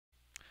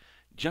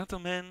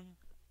Gentlemen,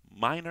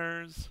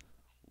 minors,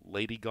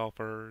 lady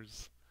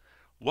golfers,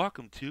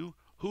 welcome to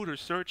Hooter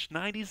Search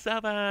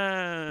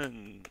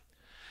 97.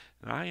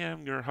 I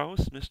am your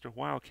host, Mr.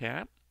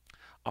 Wildcat,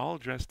 all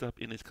dressed up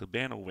in his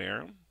cabana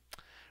wear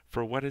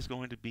for what is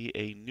going to be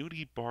a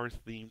Nudie Bar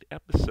themed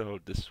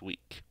episode this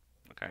week.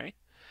 Okay?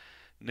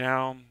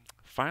 Now,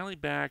 finally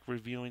back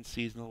reviewing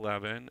season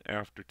 11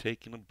 after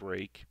taking a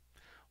break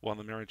while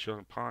the Married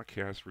Children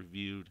podcast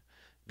reviewed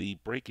the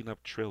Breaking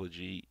Up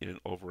trilogy in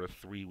over a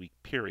 3 week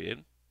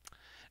period.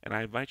 And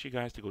I invite you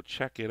guys to go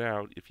check it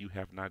out if you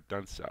have not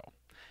done so.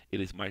 It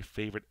is my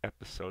favorite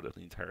episode of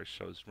the entire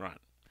show's run.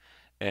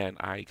 And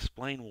I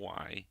explain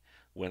why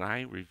when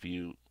I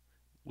review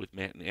with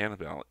Matt and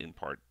Annabelle in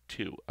part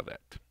 2 of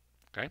it.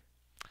 Okay?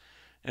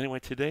 Anyway,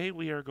 today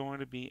we are going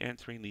to be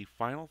entering the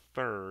final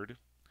third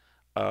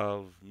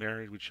of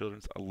Married with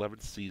Children's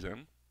 11th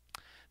season.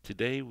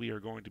 Today we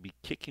are going to be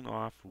kicking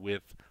off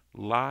with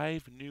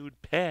Live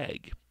Nude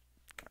Peg.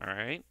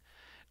 Alright?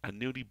 A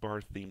Nudie Bar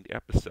themed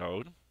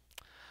episode.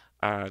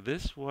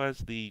 This was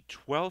the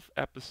 12th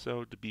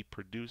episode to be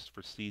produced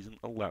for season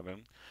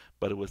 11,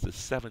 but it was the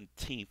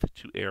 17th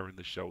to air in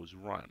the show's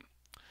run.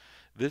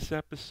 This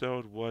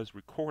episode was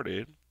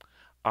recorded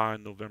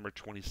on November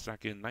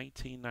 22nd,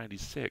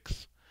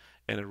 1996,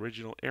 and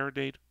original air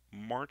date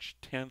March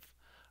 10th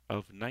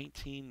of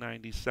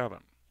 1997.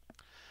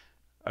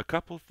 A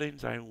couple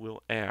things I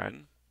will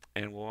add,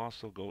 and we'll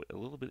also go a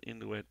little bit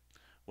into it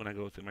when I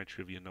go through my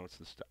trivia notes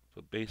and stuff.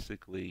 But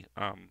basically,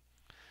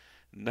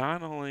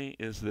 not only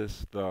is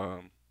this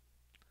the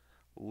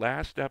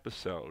last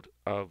episode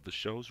of the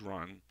show's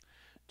run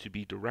to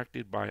be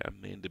directed by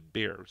Amanda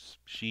Beers.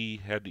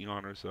 She had the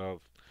honors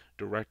of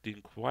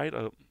directing quite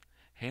a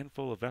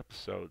handful of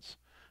episodes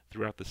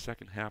throughout the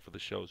second half of the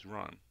show's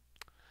run.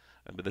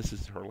 But this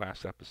is her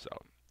last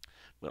episode.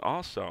 But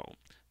also,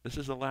 this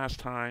is the last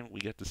time we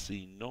get to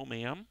see No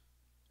Ma'am.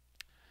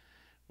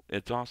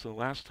 It's also the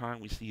last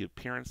time we see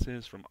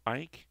appearances from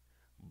Ike,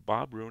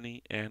 Bob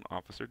Rooney, and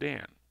Officer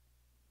Dan.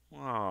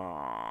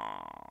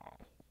 Aww.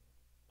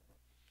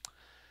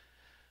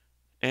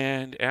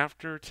 And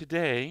after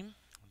today,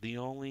 the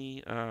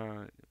only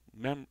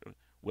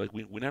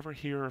we never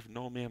hear of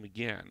No Ma'am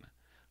again,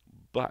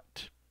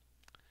 but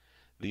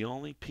the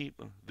only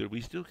people that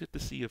we still get to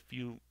see a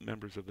few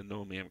members of the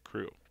No Ma'am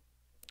crew,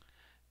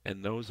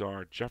 and those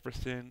are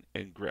Jefferson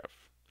and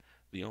Griff,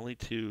 the only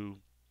two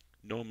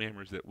No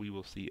Ma'amers that we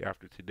will see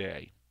after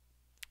today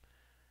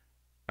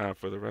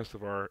for the rest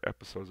of our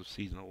episodes of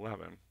season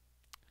 11.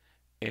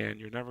 And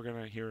you're never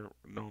going to hear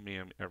No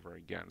Ma'am ever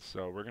again.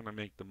 So we're going to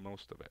make the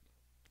most of it.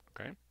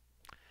 Okay?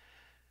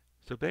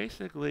 So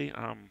basically,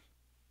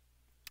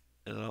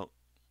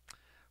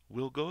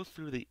 we'll go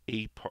through the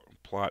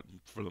plot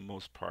for the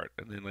most part.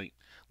 And then like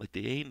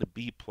the A and the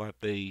B plot,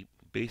 they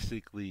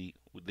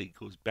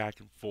goes back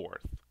and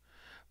forth.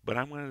 But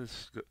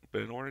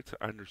but in order to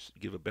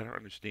give a better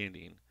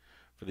understanding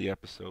for the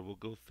episode, we'll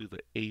go through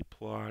the A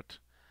plot,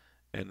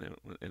 and then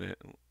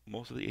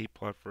most of the A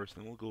plot first,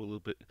 then we'll go a little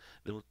bit,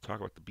 then we'll talk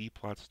about the B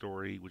plot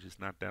story, which is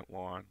not that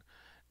long,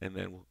 and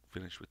then we'll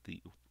finish with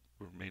the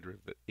remainder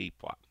of the A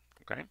plot.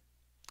 Okay?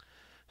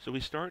 So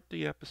we start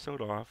the episode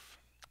off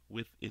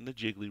with in the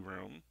Jiggly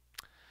Room.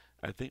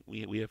 I think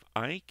we have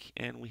Ike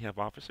and we have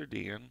Officer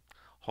Dan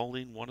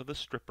holding one of the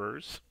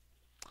strippers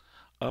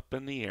up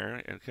in the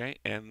air, okay,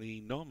 and the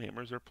No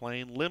Mammers are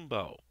playing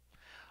limbo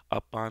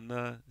up on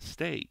the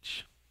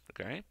stage,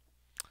 okay?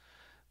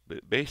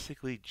 But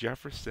basically,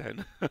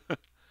 Jefferson,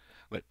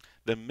 like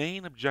the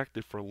main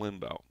objective for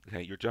limbo,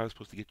 okay, your job is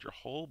supposed to get your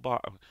whole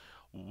body,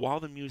 while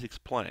the music's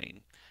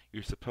playing,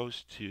 you're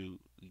supposed to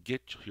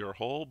get your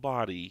whole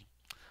body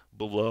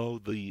below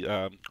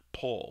the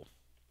pole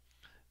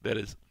that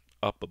is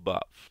up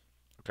above,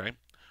 okay,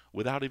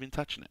 without even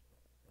touching it.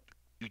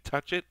 You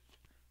touch it,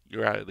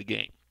 you're out of the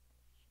game.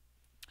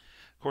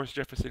 Of course,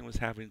 Jefferson was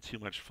having too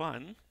much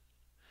fun,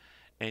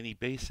 and he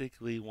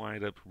basically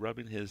wound up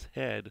rubbing his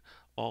head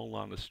all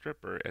on the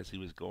stripper as he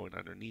was going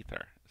underneath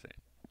her,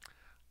 saying,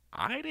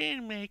 "I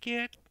didn't make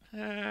it."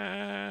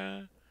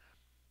 And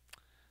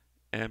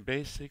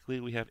basically,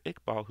 we have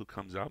Iqbal who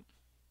comes up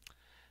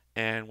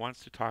and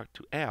wants to talk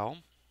to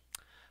Al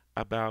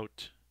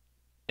about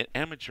an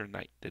amateur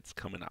night that's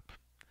coming up,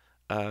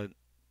 a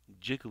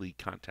jiggly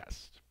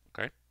contest.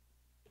 Okay,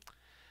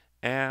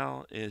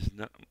 Al is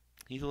not.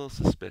 He's a little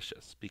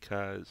suspicious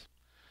because,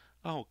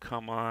 oh,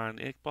 come on,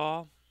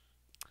 Iqbal.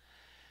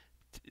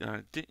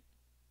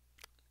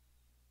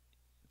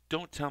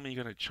 Don't tell me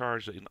you're going to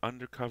charge an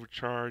undercover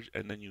charge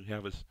and then you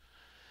have us.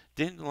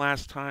 Didn't the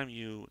last time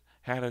you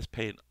had us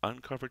pay an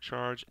uncovered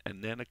charge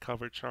and then a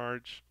covered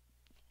charge?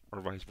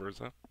 Or vice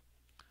versa?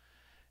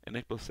 And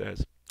Iqbal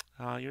says,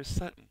 you're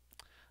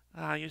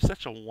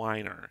such a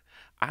whiner.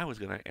 I was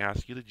going to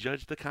ask you to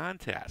judge the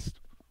contest.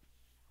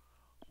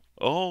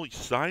 Oh,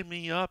 sign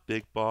me up,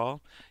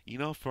 Iqbal. You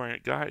know, for a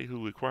guy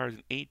who requires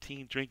an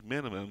 18 drink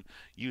minimum,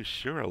 you're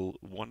sure a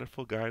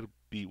wonderful guy to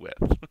be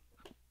with.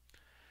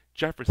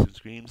 Jefferson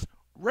screams,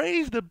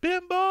 "Raise the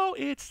bimbo!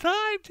 It's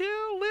time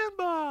to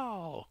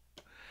limbo!"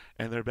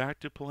 and they're back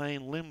to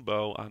playing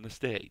Limbo on the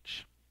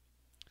stage.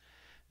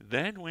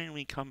 Then when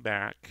we come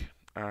back,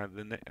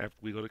 after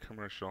we go to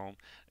commercial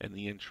and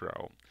the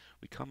intro,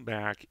 we come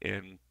back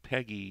and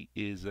Peggy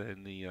is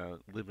in the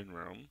living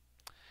room,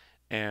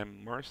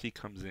 and Marcy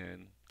comes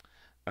in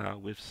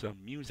with some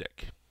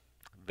music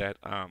that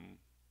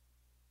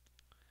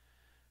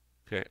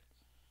okay,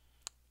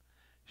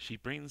 she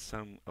brings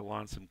some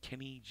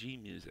Kenny G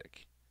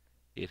music.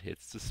 It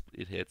hits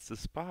the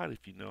spot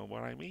if you know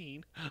what I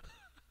mean.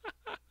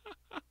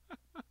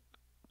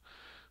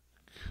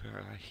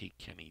 God, I hate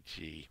Kenny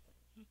G.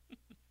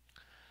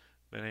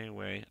 But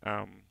anyway,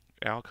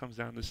 Al comes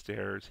down the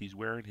stairs. He's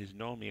wearing his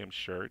No Ma'am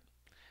shirt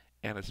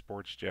and a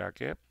sports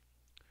jacket.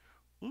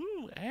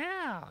 Ooh,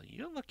 Al,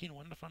 you're looking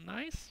wonderful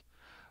nice.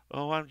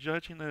 Oh, I'm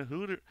judging the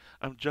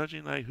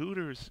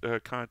Hooters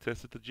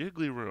contest at the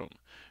Jiggly Room.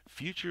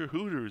 Future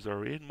Hooters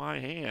are in my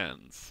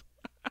hands.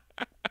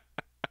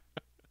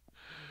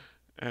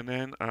 And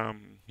then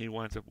he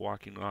winds up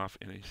walking off,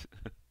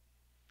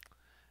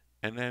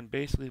 and then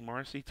basically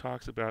Marcy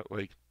talks about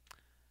like,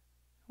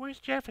 where's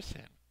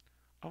Jefferson?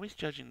 Oh, he's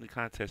judging the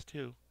contest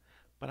too,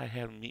 but I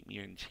had him meet me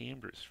in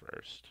chambers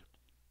first.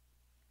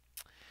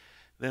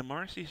 Then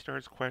Marcy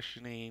starts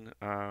questioning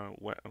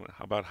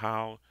about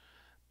how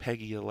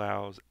Peggy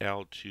allows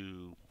Al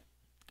to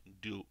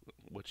do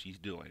what she's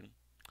doing.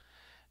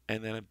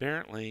 And then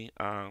apparently,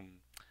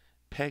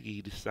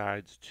 Peggy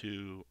decides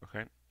to,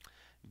 okay,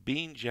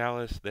 being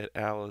jealous that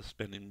Al is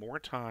spending more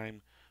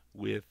time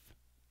with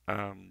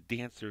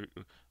dancer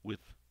with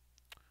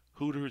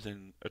Hooters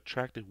and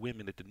attractive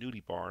women at the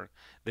Nudie Bar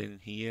than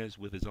he is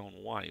with his own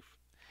wife.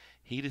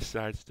 He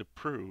decides to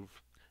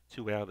prove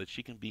to Al that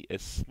she can be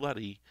as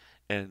slutty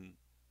and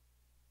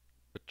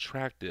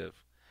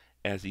attractive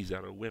as these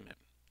other women.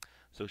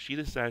 So she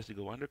decides to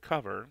go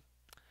undercover,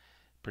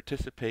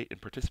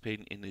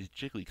 participating in this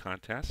jiggly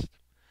contest,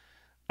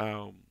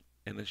 and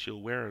then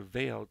she'll wear a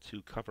veil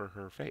to cover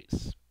her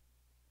face.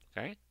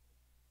 Okay.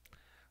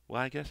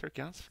 Well, I guess her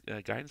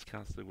guidance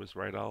counselor was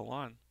right all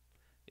along.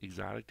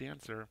 Exotic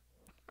dancer.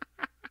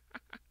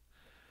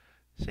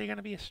 So you're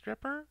gonna be a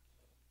stripper?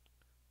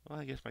 Well,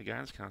 I guess my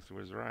guidance counselor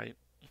was right.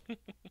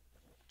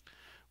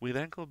 We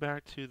then go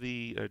back to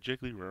the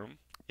jiggly room.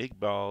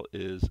 Iqbal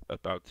is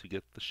about to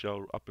get the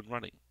show up and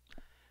running.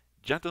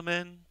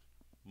 Gentlemen,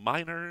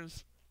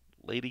 minors,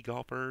 lady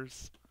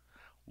golfers,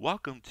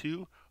 welcome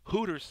to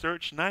Hooter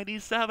Search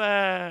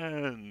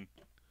 97.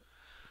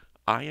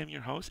 I am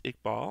your host,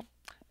 Iqbal,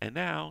 and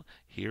now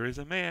here is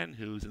a man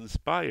who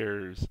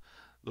inspires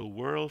the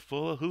world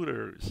full of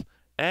Hooters,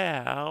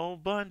 Al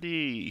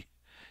Bundy.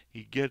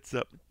 He gets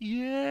up,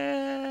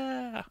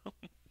 yeah!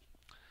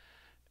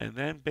 And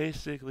then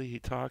basically he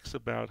talks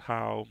about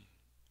how,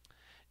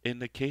 in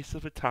the case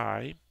of a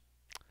tie,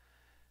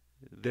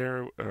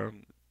 the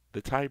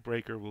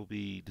tiebreaker will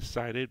be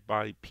decided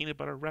by peanut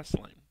butter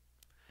wrestling.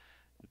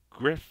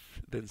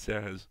 Griff then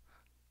says,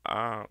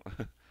 uh,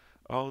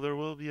 oh, there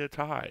will be a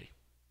tie.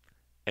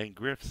 And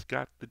Griff's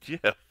got the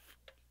Jif.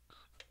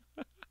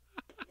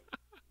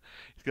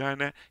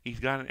 He's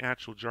got an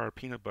actual jar of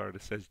peanut butter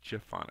that says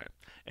Jif on it.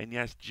 And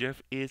yes,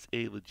 Jif is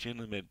a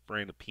legitimate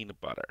brand of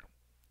peanut butter.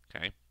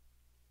 Okay?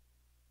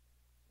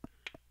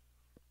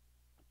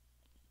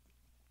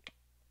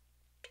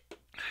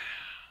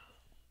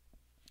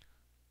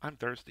 I'm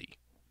thirsty.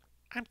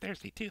 I'm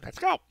thirsty too. Let's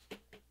go.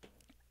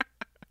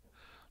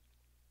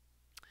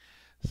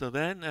 So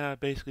then,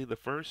 basically, the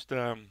first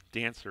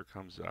dancer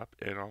comes up,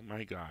 and oh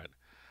my God,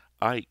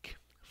 Ike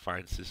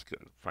finds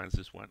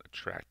this one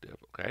attractive.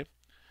 Okay,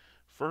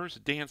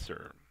 first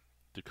dancer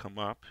to come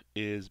up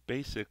is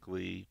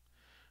basically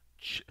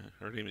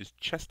her name is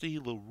Chesty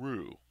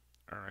LaRue.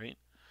 All right.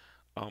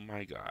 Oh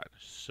my God,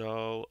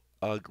 so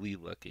ugly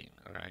looking.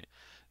 All right,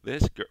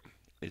 this girl.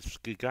 It's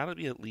got to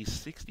be at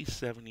least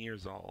 67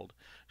 years old.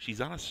 She's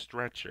on a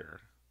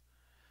stretcher.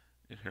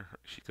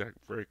 She's got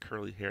very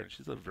curly hair, and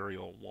she's a very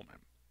old woman.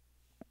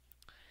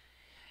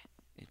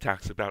 He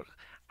talks about,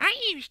 I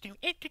used to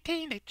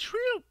entertain the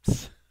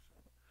troops.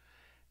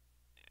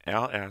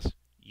 Al asks,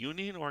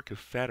 Union or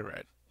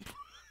Confederate?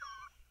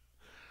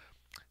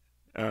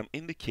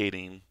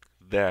 Indicating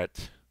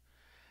that,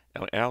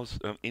 Al's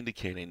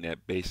indicating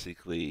that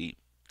basically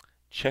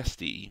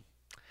Chesty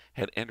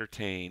had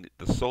entertained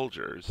the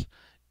soldiers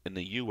in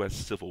the U.S.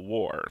 Civil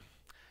War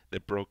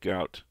that broke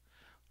out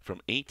from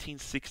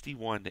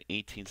 1861 to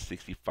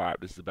 1865.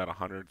 This is about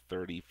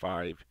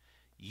 135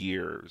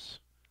 years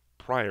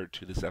prior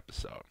to this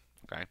episode.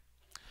 Okay,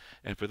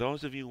 and for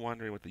those of you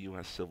wondering what the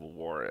U.S. Civil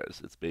War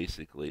is, it's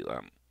basically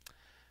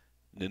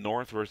the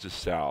North versus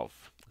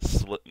South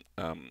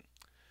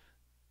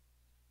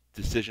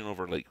decision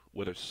over like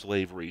whether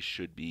slavery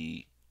should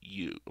be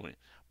used,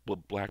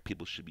 what black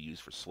people should be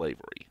used for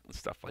slavery and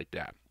stuff like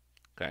that.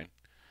 Okay,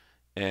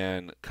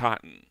 and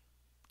cotton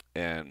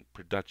and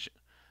production,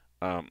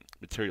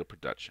 material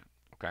production.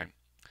 Okay,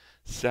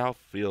 South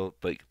felt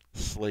like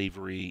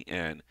slavery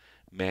and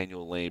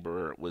manual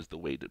labor was the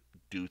way to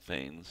do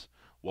things,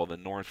 while the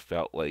North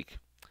felt like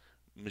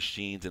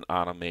machines and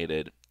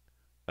automated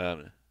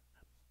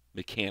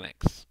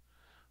mechanics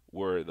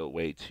were the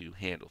way to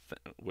handle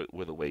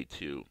were the way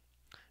to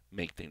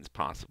make things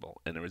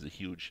possible. And there was a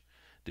huge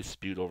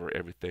dispute over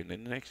everything.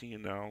 And the next thing you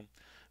know,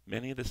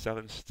 many of the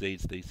southern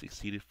states they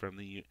succeeded from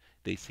the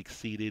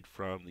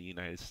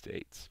United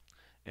States.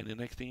 And the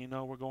next thing you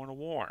know, we're going to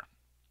war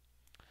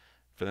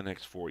for the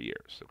next 4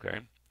 years.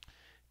 Okay,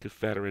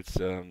 Confederates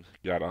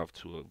got off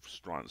to a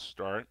strong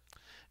start,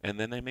 and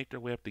then they make their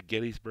way up to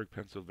Gettysburg,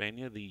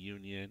 Pennsylvania. The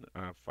Union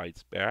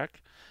fights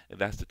back, and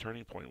that's the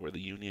turning point where the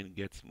Union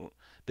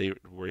they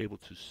were able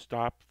to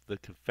stop the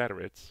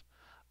Confederates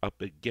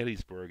up at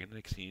Gettysburg, and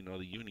next thing you know,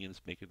 the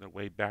Union's making their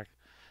way back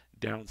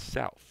down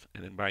south.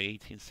 And then by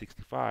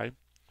 1865,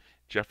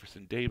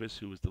 Jefferson Davis,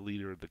 who was the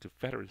leader of the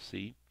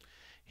Confederacy,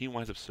 he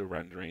winds up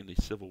surrendering. The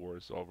Civil War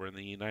is over, and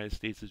the United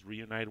States is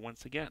reunited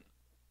once again.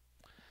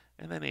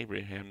 And then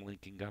Abraham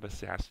Lincoln got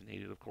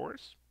assassinated, of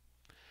course.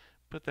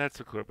 But that's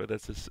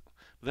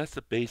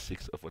the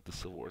basics of what the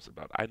Civil War is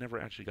about. I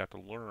never actually got to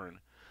learn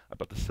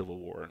about the Civil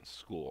War in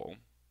school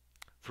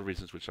for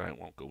reasons which I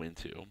won't go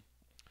into.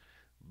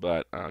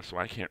 But so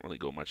I can't really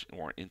go much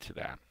more into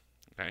that.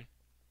 Okay.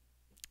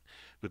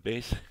 But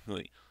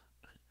basically,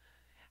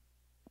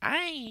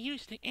 I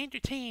used to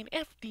entertain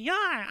FDR.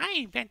 I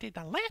invented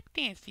the lap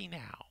dancing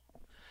now.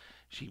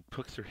 She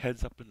puts her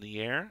heads up in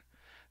the air.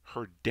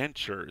 Her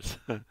dentures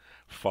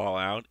fall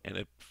out, and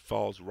it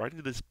falls right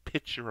into this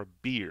pitcher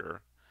of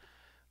beer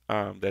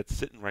that's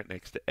sitting right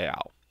next to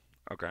Al.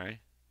 Okay?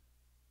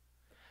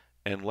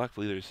 And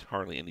luckily, there's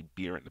hardly any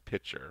beer in the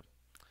pitcher.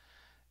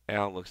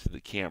 Al looks at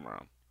the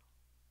camera.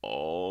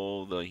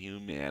 Oh, the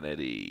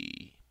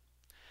humanity.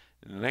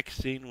 The next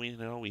scene we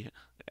know,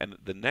 and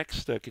the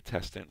next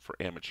contestant for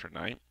amateur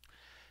night,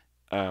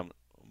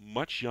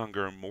 much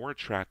younger, more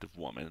attractive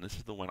woman. And this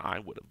is the one I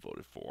would have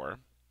voted for.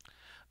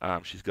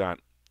 She's got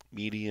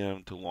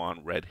medium to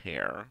long red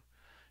hair.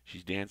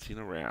 She's dancing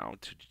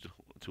around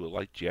to a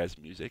light jazz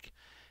music,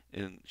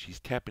 and she's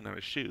tapping on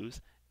her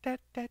shoes. Da,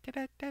 da, da,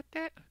 da, da,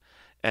 da.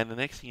 And the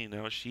next thing you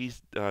know,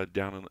 she's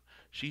down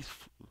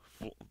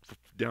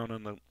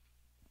on the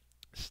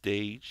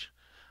stage,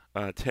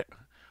 and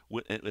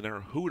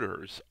her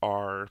Hooters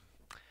are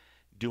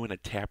doing a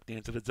tap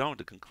dance of its own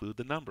to conclude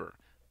the number.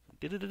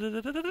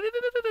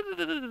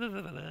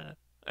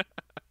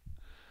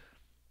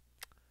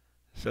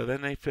 So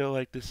then they feel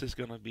like this is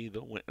going to be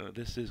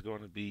this is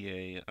going to be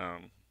a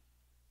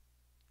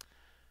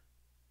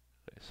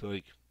so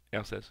like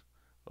Al says,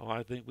 "Oh,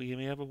 I think we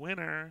may have a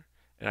winner,"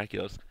 and I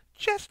goes,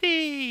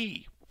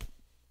 "Chesty!"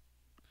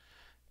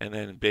 And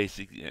then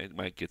basically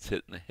Mike gets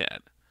hit in the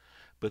head.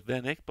 But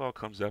then Iqbal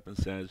comes up and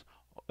says,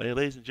 "Hey,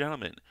 ladies and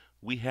gentlemen,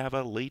 we have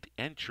a late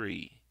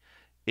entry.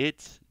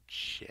 It's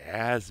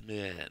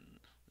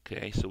Jasmine."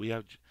 Okay, so we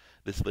have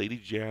this lady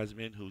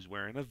Jasmine who's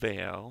wearing a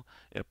veil,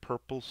 a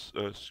purple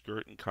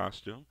skirt and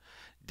costume,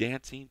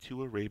 dancing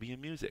to Arabian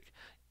music.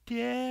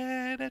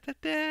 And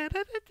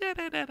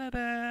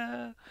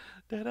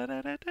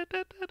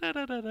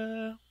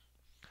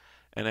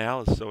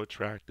Al is so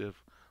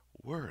attractive.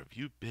 Where have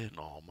you been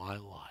all my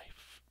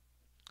life?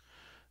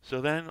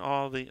 So then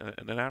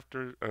and then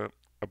after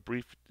a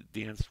brief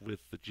dance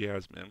with the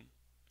Jasmine,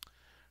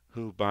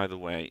 who by the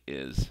way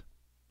is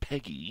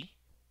Peggy,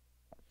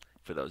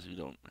 for those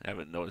who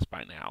haven't noticed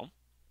by now.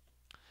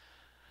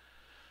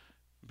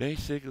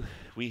 Basically,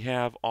 we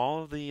have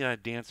all of the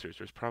dancers.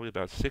 There's probably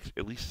about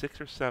at least 6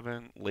 or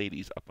 7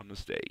 ladies up on the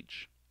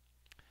stage,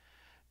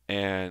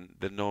 and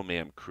the No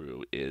Ma'am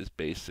crew is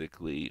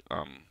basically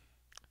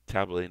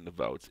tabulating the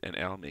votes. And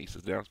Al makes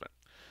his announcement: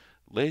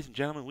 "Ladies and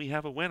gentlemen, we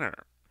have a winner,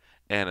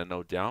 and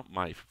no doubt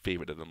my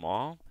favorite of them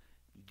all,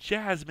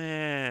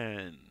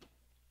 Jasmine."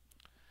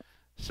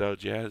 So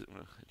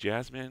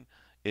Jasmine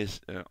is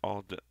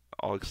all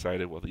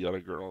excited while the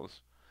other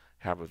girls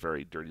have a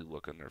very dirty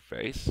look on their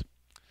face.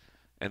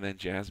 And then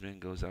Jasmine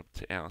goes up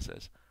to Al and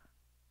says,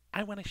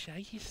 "I want to show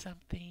you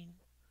something."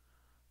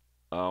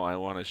 "Oh, I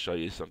want to show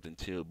you something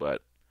too,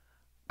 but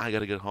I got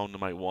to get home to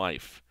my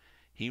wife."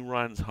 He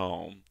runs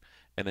home,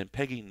 and then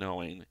Peggy,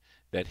 knowing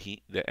that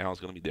Al's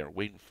going to be there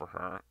waiting for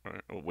her,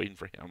 or waiting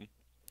for him,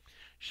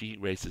 she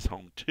races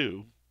home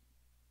too,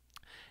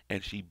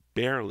 and she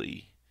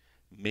barely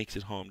makes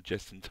it home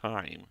just in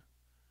time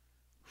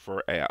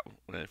for Al.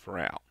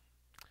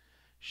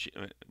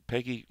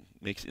 Peggy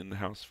makes it in the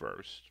house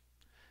first,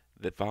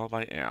 then followed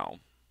by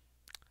Al,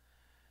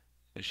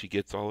 and she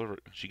gets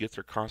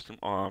her costume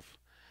off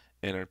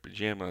and her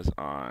pajamas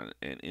on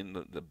and in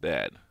the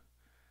bed.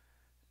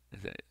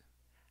 And say,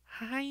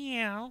 "Hi,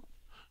 Al.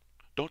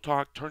 Don't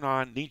talk. Turn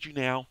on. Need you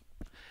now."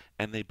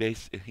 And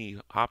he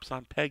hops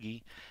on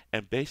Peggy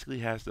and basically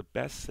has the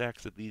best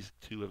sex that these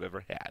two have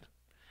ever had.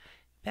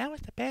 "That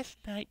was the best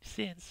night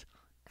since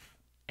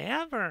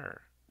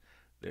ever."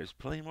 There's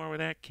plenty more where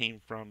that came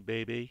from,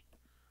 baby.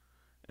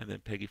 And then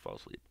Peggy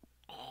falls asleep.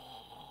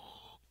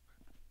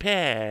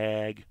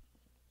 Peg.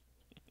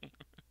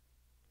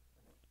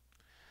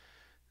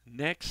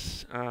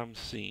 Next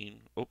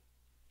scene. Oh,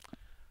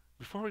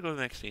 before we go to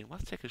the next scene,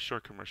 let's take a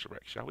short commercial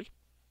break, shall we?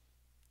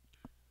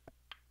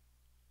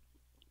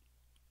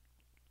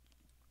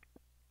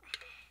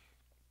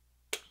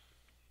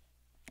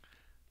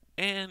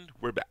 And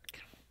we're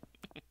back.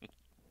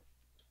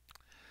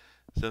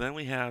 So then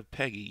we have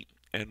Peggy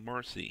and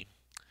Marcy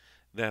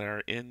that are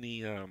in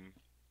the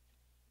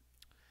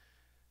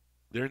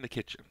they're in the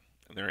kitchen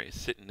and they're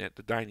sitting at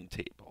the dining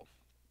table.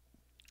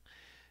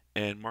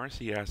 And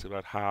Marcy asks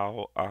about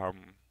how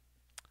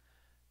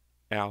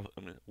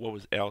what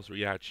was Al's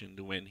reaction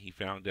to when he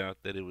found out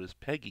that it was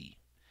Peggy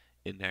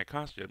in that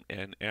costume,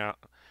 and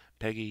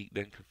Peggy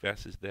then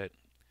confesses that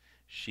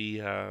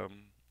she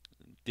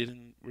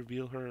didn't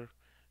reveal her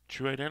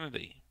true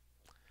identity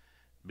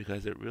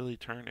because it really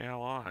turned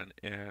Al on,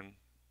 and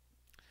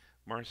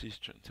Marcy's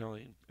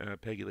telling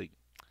Peggy, like,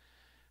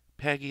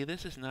 Peggy,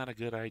 this is not a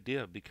good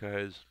idea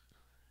because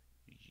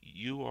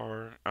you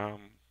are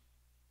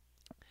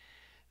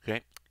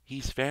okay.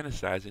 He's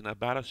fantasizing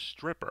about a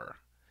stripper,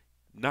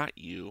 not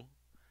you.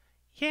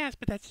 Yes,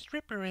 but that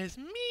stripper is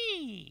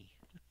me.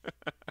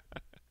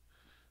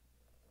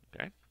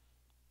 Okay.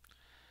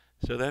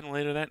 So then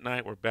later that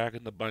night, we're back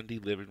in the Bundy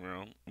living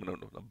room. No,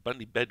 the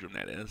Bundy bedroom,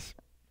 that is.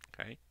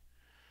 Okay.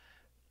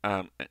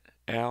 Um,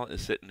 Al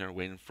is sitting there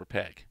waiting for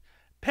Peg.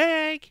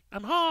 Peg,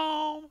 I'm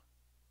home.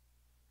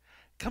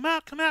 Come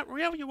out,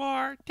 wherever you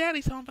are.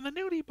 Daddy's home from the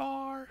Nudie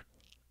Bar.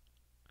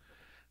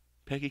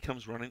 Peggy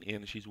comes running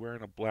in. She's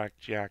wearing a black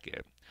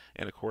jacket.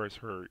 And of course,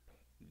 her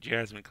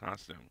Jasmine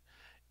costume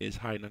is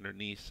hiding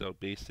underneath. So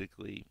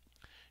basically,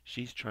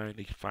 she's trying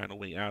to find a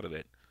way out of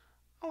it.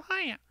 Oh,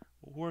 hiya.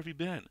 Where have you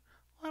been?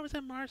 Well, I was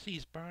at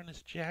Marcy's borrowing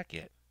this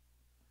jacket.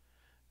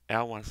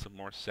 Al wants some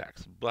more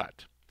sex,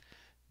 but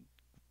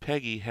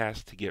Peggy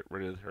has to get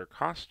rid of her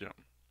costume.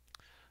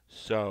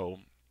 So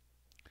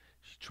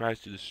she tries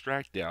to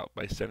distract Al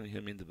by sending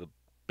him into the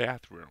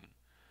bathroom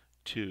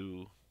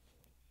to.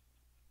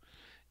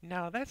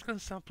 Now that's going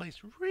to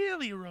someplace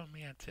really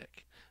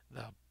romantic.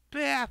 The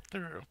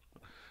bathroom.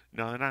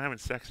 No, they're not having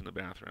sex in the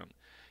bathroom.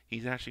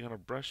 He's actually going to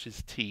brush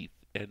his teeth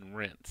and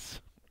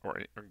rinse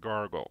or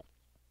gargle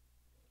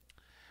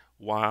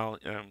while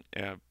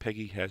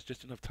Peggy has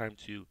just enough time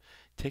to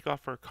take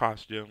off her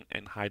costume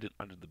and hide it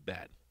under the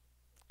bed.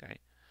 Okay,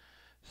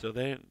 so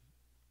they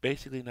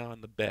basically now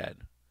in the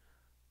bed.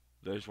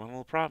 There's one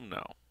little problem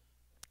though.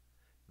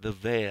 The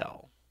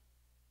veil.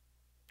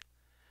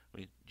 I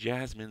mean,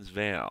 Jasmine's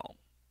veil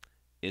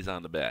is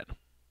on the bed.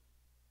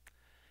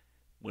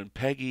 When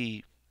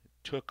Peggy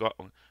took off,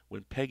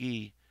 when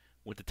Peggy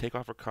went to take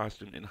off her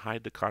costume and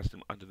hide the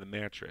costume under the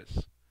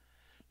mattress,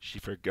 she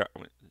forgot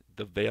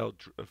the veil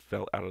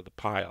fell out of the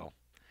pile,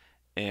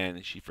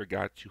 and she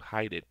forgot to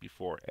hide it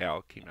before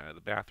Al came out of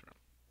the bathroom.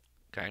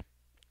 Okay,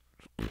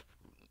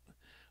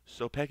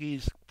 so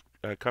Peggy's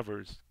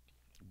cover's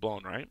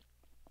blown, right?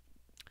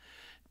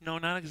 No,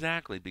 not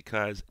exactly,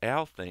 because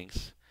Al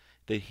thinks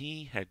that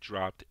he had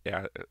dropped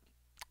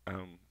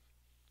um,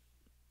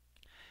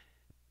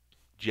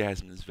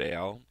 Jasmine's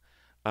veil.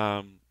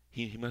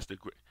 He must have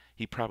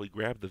he probably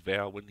grabbed the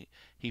veil when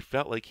he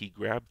felt like he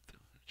grabbed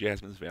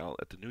Jasmine's veil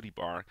at the Nudie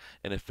Bar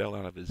and it fell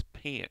out of his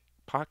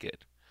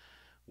pocket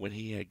when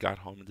he had got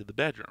home into the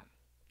bedroom.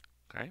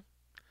 Okay,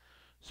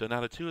 so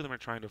now the two of them are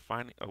trying to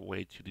find a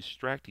way to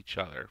distract each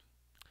other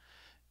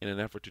in an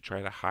effort to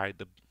try to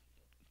hide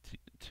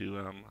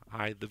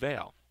hide the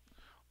veil,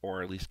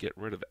 or at least get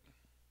rid of it.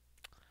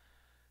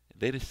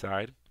 They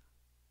decide,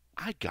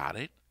 I got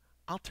it.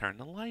 I'll turn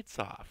the lights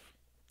off.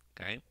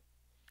 Okay.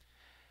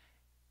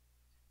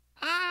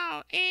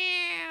 Oh,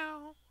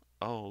 ew.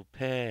 Oh,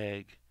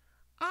 Peg.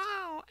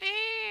 Oh,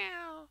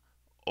 ew.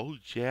 Oh,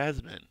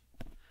 Jasmine.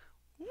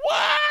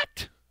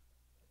 What?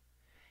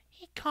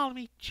 He called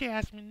me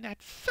Jasmine,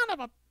 that son of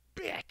a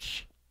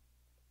bitch.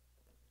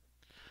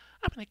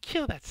 I'm gonna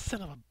kill that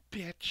son of a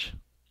bitch.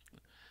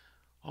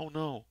 Oh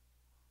no,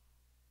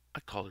 I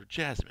called her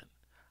Jasmine.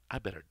 I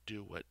better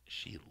do what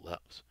she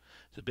loves.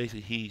 So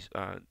basically, he's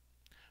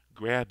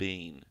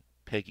grabbing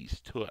Peggy's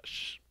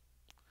tush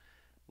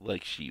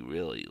like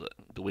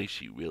the way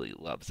she really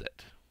loves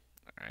it.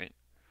 All right.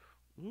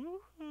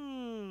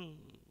 Ooh,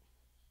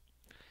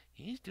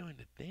 he's doing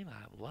the thing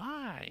I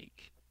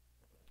like.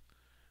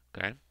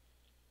 Okay.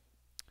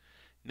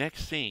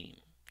 Next scene.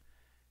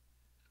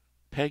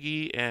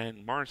 Peggy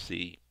and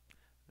Marcy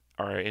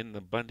are in the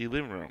Bundy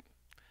living room.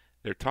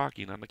 They're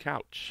talking on the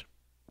couch.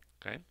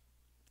 Okay.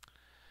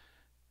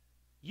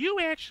 You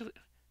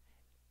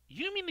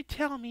mean to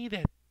tell me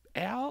that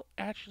Al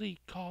actually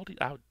called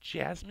out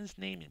Jasmine's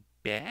name in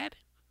bed?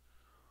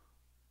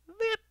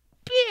 That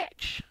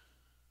bitch!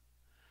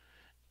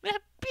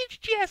 That bitch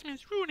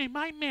Jasmine's ruining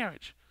my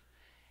marriage.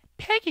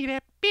 Peggy,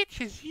 that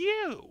bitch is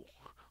you.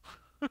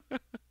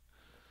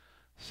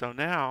 So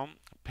now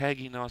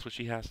Peggy knows what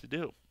she has to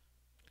do.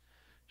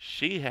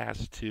 She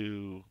has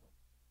to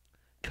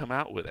come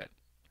out with it.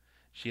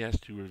 She has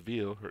to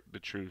reveal the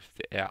truth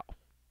to Al.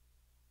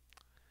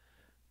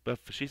 But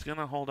she's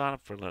gonna hold on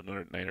for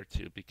another night or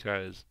two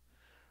because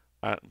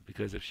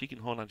if she can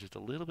hold on just a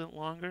little bit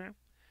longer,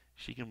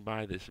 she can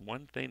buy this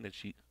one thing that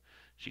she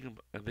can.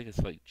 I think it's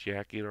like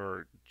jacket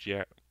or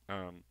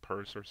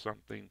purse or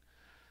something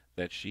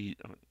that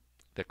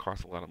that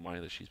costs a lot of money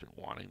that she's been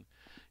wanting.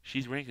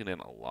 She's raking in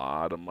a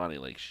lot of money.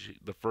 Like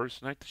the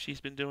first night that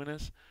she's been doing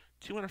this,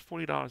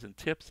 $240 in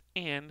tips,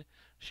 and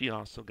she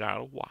also got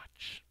a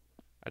watch,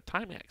 a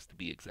Timex to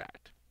be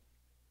exact.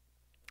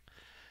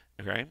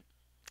 Okay,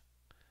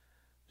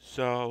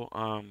 so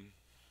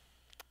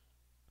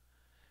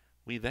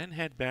we then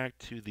head back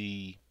to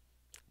the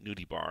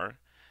Nudie Bar,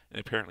 and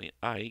apparently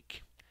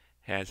Ike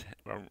has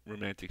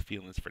romantic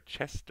feelings for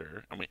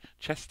Chester. I mean,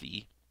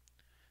 Chesty.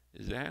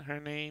 Is that her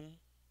name?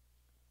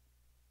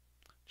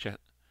 Ch-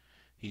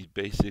 he's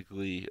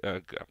basically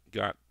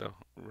got the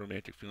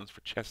romantic feelings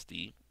for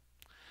Chesty.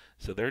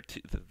 So the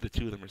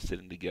two of them are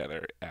sitting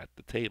together at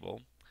the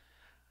table.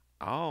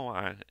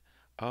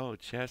 Oh,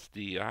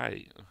 Chesty,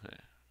 okay,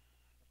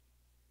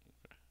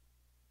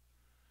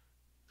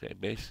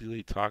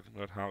 basically talking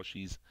about how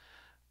she's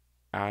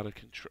out of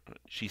control.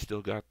 She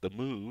still got the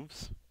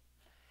moves.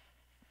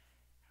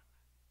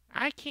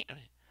 I can't.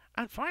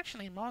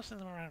 Unfortunately, most of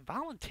them are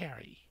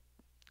involuntary.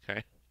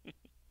 Okay.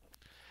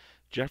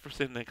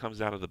 Jefferson then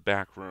comes out of the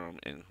back room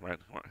and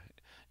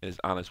is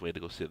on his way to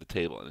go sit at the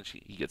table, and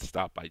he gets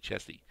stopped by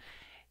Chesty.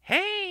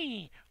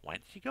 Hey,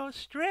 once you go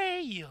stray,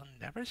 you'll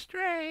never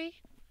stray.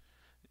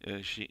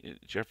 And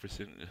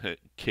Jefferson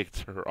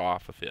kicks her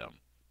off of him.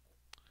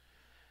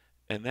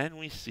 And then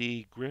we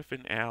see Griff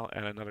and Al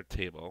at another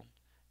table,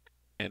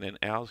 and then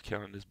Al's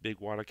counting this big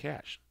wad of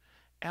cash.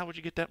 Al, where'd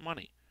you get that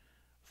money?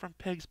 From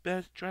Peg's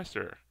best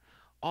dresser.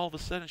 All of a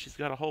sudden, she's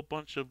got a whole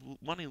bunch of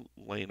money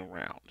laying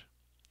around.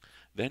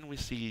 Then we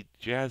see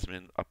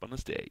Jasmine up on the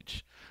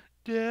stage.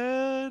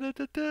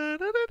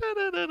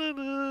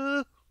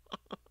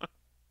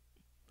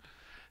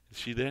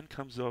 She then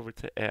comes over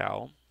to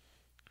Al.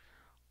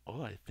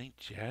 Oh, I think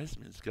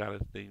Jasmine's got a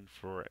thing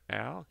for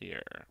Al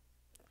here.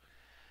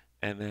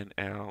 And then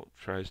Al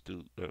tries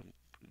to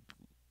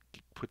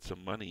put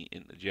some money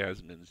in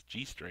Jasmine's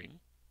G-string.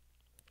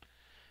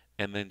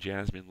 And then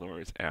Jasmine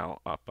lures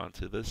Al up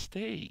onto the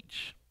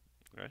stage.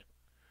 Right?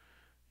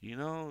 You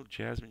know,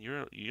 Jasmine,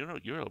 you're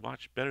a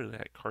much better than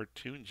that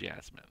cartoon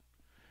Jasmine.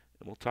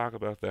 And we'll talk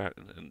about that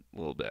in a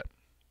little bit.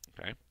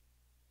 Okay?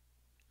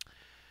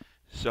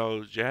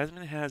 So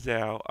Jasmine has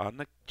Al on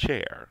the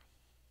chair,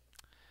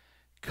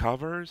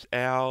 covers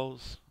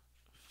Al's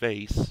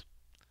face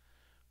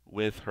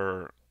with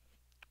her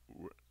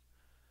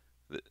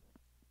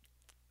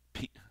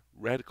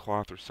red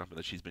cloth or something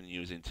that she's been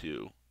using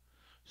to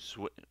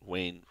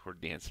swaying her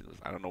dancing.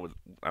 I don't know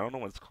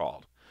what it's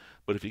called,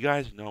 but if you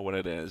guys know what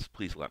it is,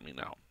 please let me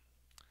know.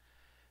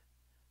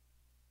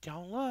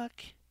 Don't look,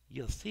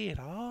 you'll see it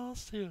all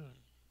soon.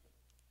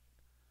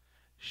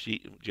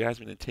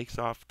 Jasmine then takes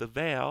off the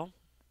veil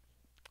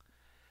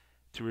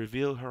to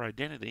reveal her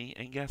identity,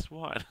 and guess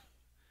what?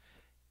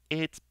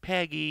 It's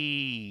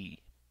Peggy.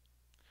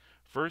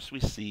 First,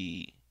 we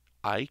see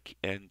Ike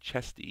and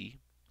Chesty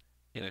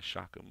in a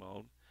shotgun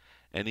mode,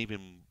 and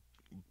even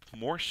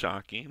more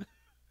shocking,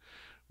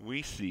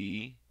 we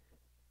see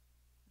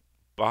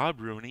Bob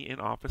Rooney and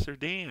Officer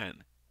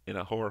Dan in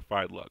a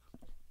horrified look.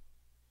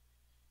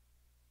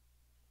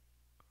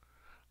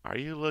 Are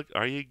you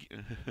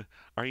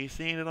are you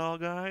seeing it all,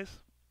 guys?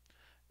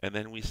 And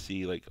then we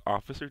see like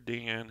Officer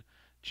Dan,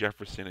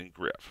 Jefferson, and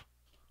Griff.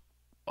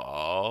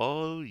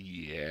 Oh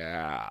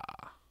yeah.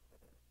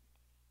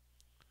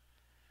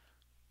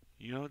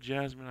 You know,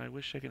 Jasmine, I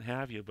wish I could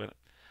have you, but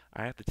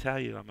I have to tell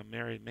you, I'm a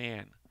married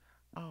man.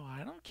 Oh,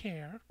 I don't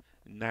care.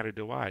 Neither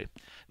do I.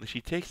 And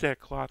she takes that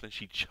cloth and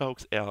she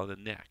chokes Al in the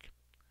neck.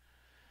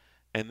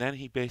 And then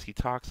he basically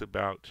talks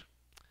about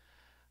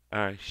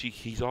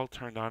he's all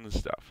turned on and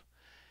stuff.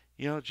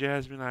 You know,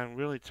 Jasmine, I'm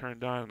really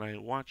turned on and I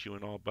want you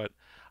and all, but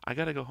I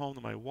gotta go home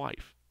to my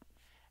wife.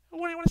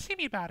 What do you want to see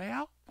me about,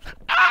 Al?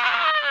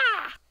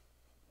 Ah!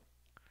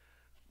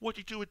 What'd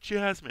you do with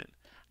Jasmine?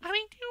 I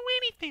didn't do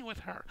anything with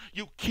her.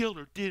 You killed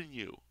her, didn't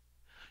you?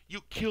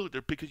 You killed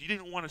her because you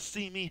didn't want to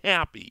see me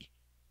happy.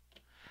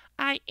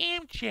 I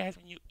am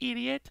Jasmine, you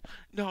idiot.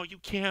 No, you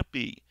can't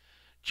be.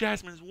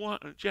 Jasmine's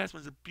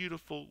a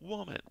beautiful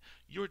woman.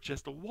 You're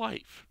just a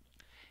wife.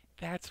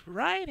 That's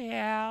right,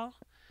 Al.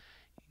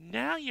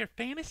 Now your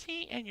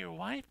fantasy and your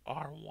wife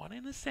are one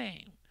and the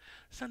same.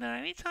 So now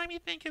anytime you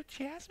think of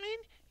Jasmine,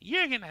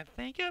 you're gonna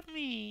think of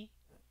me.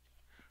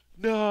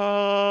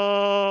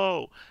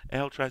 No!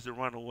 Al tries to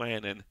run away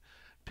and then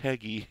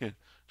Peggy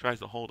tries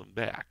to hold him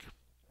back.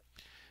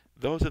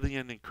 Those are the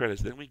ending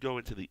credits. Then we go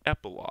into the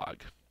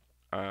epilogue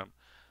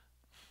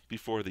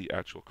before the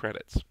actual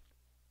credits.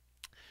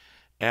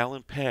 Al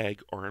and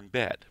Peg are in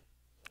bed,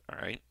 all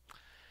right?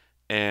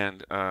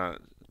 And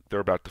they're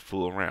about to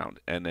fool around.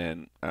 And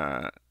then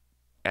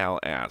Al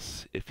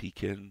asks if he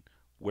can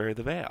wear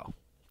the veil.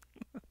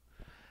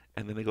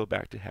 And then they go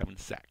back to having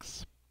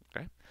sex.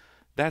 Okay?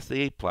 That's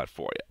the A plot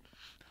for you.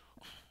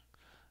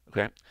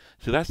 Okay?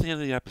 So that's the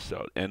end of the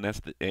episode, and that's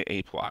the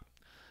A plot.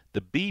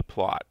 The B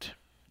plot,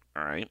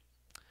 all right,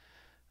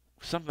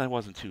 something I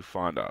wasn't too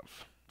fond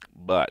of,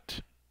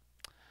 but,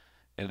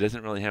 and it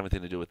doesn't really have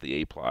anything to do with the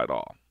A plot at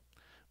all.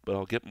 But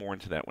I'll get more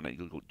into that when I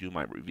do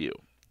my review.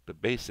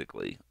 But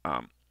basically,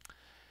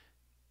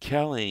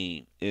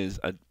 Kelly is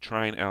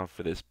trying out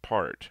for this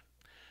part.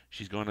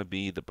 She's going to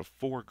be the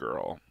before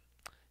girl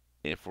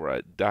for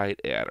a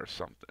diet ad or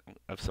something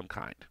of some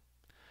kind.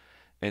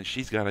 And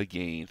she's got to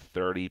gain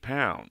 30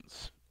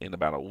 pounds in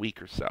about a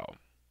week or so.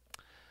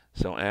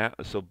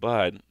 So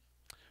Bud,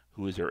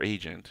 who is her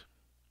agent,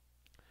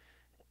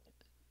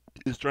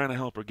 is trying to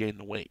help her gain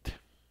the weight.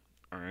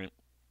 All right.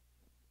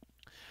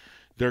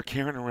 They're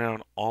carrying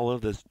around all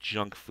of this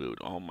junk food.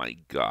 Oh my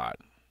God.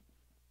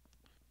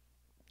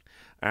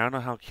 I don't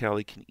know how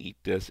Kelly can eat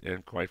this,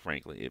 and quite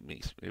frankly,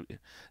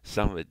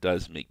 some of it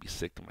does make me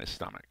sick to my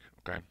stomach.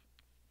 Okay.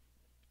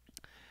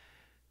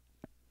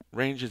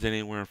 Ranges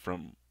anywhere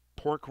from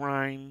pork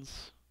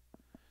rinds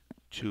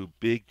to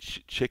big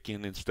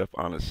chicken and stuff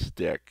on a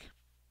stick.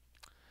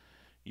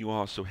 You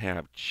also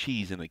have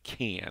cheese in a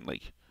can,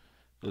 like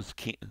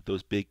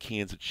those big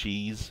cans of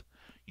cheese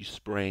you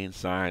spray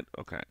inside.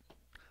 Okay,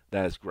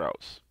 that is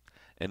gross.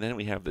 And then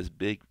we have this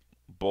big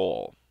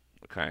bowl.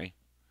 Okay,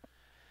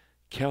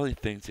 Kelly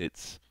thinks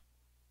it's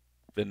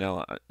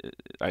vanilla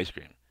ice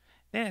cream.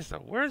 That is the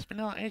worst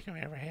vanilla ice cream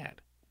I ever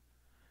had.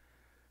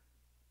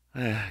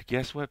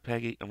 Guess what,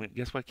 Peggy?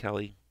 Guess what,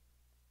 Kelly?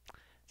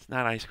 It's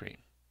not ice cream.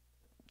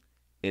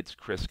 It's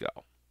Crisco.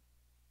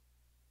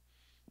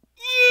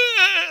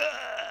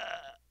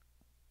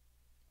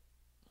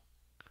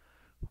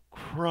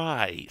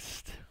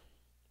 Christ.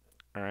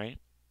 All right.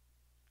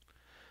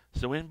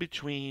 So in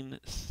between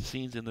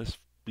scenes in this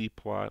B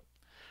plot,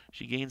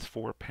 she gains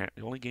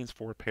only gains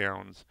 4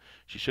 pounds.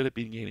 She should have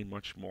been gaining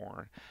much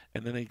more.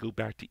 And then they go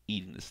back to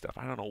eating this stuff.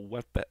 I don't know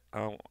what the.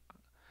 Oh,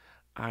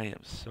 I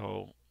am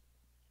so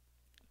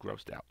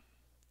grossed out.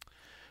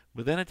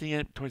 But then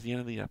towards the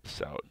end of the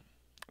episode,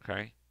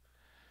 okay,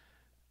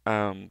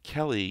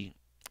 Kelly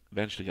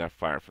eventually got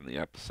fired from the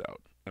episode.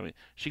 I mean,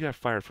 she got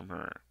fired from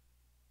her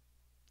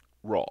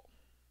role.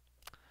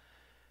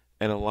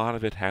 And a lot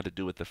of it had to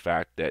do with the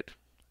fact that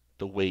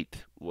the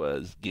weight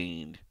was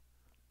gained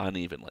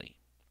unevenly.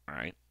 All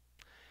right.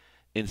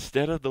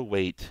 Instead of the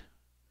weight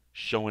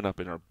showing up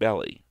in her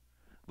belly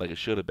like it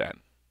should have been,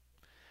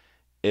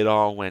 it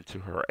all went to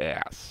her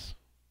ass.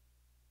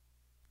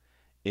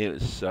 It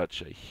was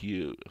such a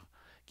huge.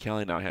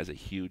 Kelly now has a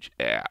huge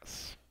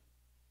ass,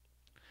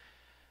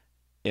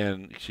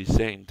 and she's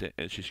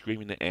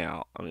screaming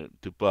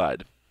to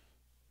Bud.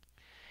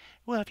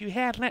 Well, if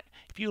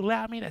you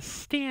allowed me to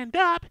stand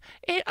up,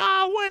 it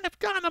all wouldn't have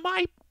gone to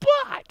my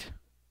butt.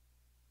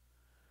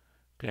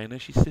 Okay, and then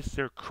she sits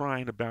there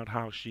crying about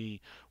how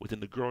she was in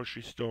the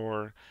grocery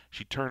store.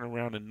 She turned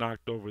around and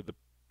knocked over the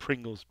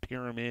Pringles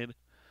pyramid.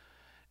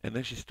 And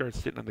then she starts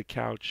sitting on the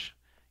couch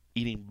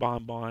eating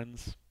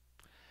bonbons.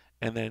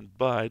 And then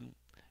Bud,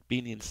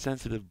 being the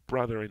insensitive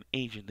brother and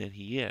agent that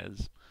he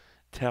is,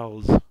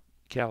 tells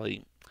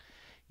Kelly,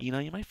 you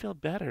might feel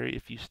better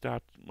if you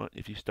stopped with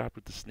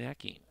the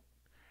snacking.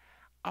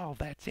 Oh,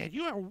 that's it.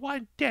 You are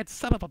one dead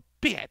son of a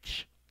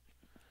bitch.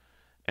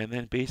 And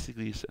then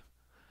basically he said,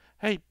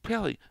 hey,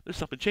 Kelly, there's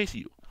something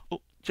chasing you.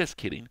 Oh, just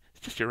kidding. It's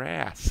just your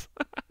ass.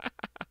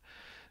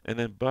 And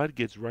then Bud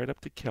gets right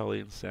up to Kelly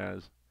and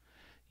says,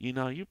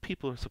 you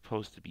people are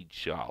supposed to be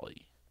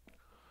jolly.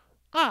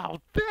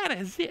 Oh, that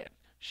is it.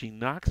 She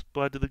knocks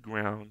Bud to the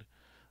ground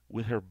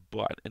with her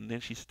butt, and then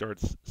she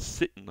starts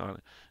sitting on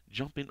it,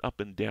 jumping up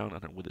and down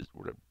on it with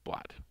her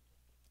butt.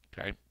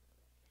 Okay?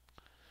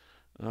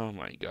 Oh,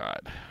 my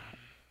God.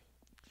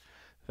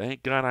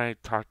 Thank God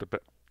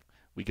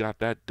we got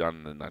that done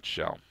in a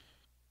nutshell.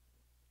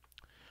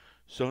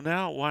 So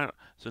now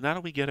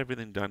that we get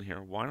everything done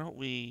here, why don't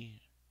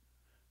we...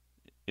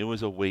 It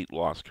was a weight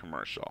loss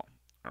commercial,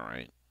 all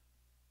right?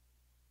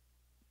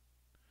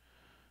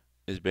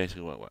 Is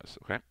basically what it was,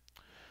 okay?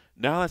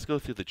 Now let's go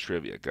through the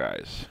trivia,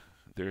 guys.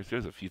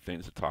 There's a few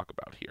things to talk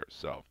about here.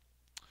 So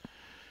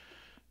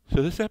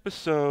this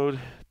episode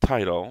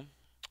title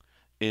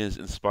is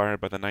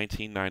inspired by the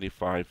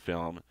 1995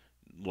 film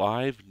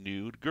Live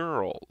Nude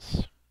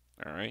Girls,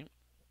 all right?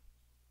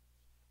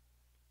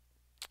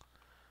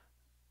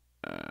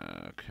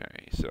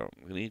 Okay, so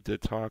we need to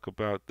talk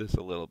about this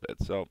a little bit.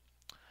 So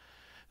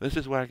this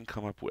is what I can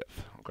come up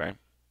with, okay?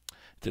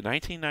 It's a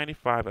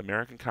 1995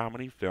 American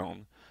comedy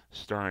film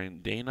starring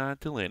Dana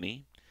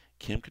Delany,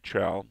 Kim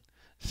Cattrall,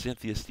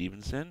 Cynthia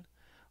Stevenson,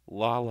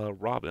 Lala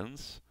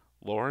Robbins,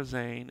 Laura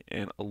Zane,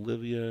 and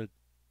Olivia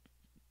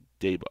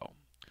Dabo.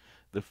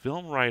 The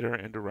film writer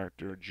and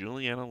director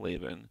Juliana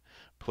Lavin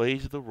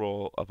plays the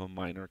role of a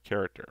minor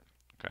character.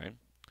 Okay,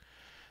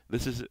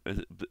 this is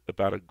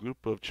about a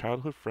group of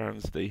childhood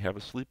friends. They have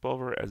a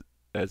sleepover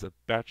as a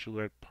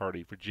bachelorette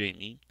party for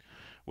Jamie,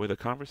 where the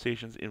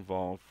conversations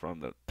involve from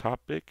the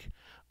topic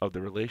of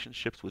the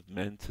relationships with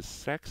men to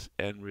sex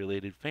and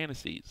related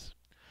fantasies.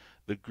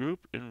 The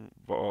group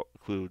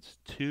includes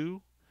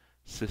two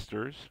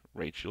sisters,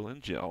 Rachel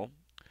and Jill,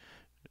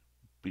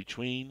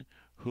 between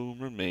whom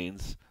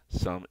remains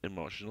some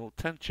emotional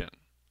tension.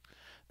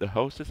 The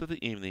hostess of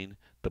the evening,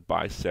 the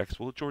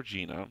bisexual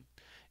Georgina,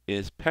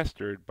 is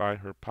pestered by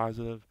her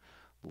positive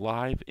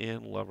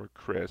live-in lover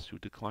Chris, who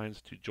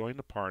declines to join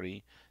the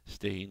party,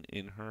 staying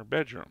in her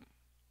bedroom.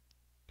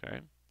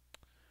 Okay?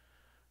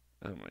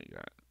 Oh my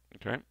god.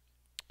 Okay.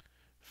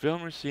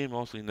 Film received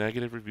mostly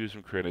negative reviews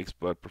from critics,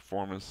 but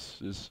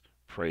performances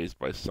praised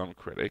by some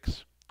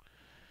critics.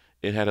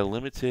 It had a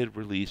limited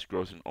release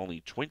grossing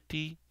only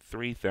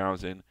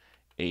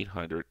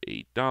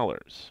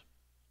 $23,808.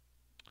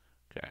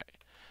 Okay.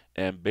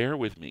 And bear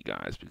with me,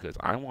 guys, because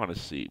I want to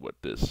see what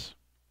this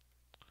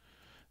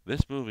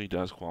movie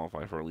does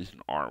qualify for at least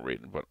an R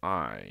rating, but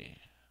I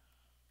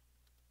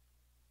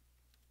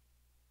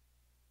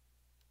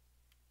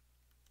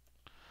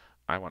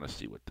want to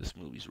see what this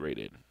movie's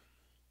rated.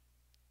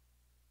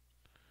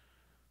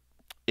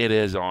 It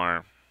is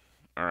R.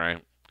 All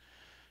right.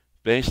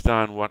 Based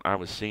on what I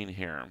was seeing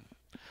here,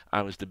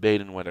 I was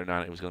debating whether or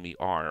not it was going to be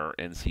R or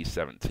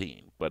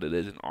NC-17, but it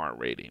is an R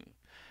rating.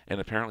 And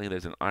apparently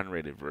there's an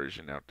unrated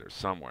version out there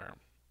somewhere.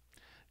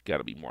 Got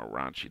to be more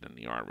raunchy than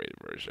the R-rated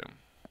version.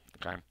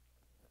 Okay.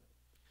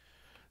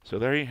 So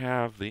there you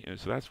have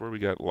so that's where we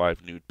got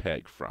Live Nude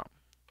Peg from.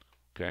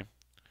 Okay.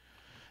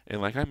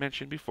 And like I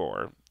mentioned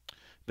before,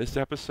 this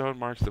episode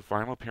marks the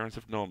final appearance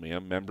of No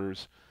Ma'am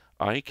members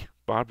Ike,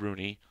 Bob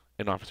Rooney,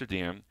 and Officer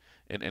Dan,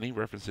 and any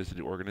references to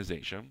the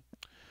organization.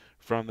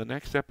 From the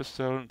next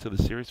episode to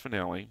the series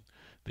finale,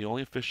 the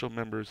only official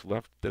members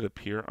left that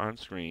appear on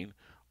screen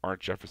are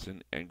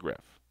Jefferson and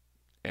Griff,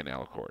 and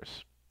Al, of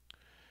course.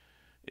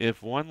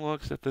 If one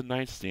looks at the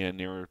nightstand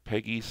near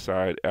Peggy's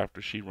side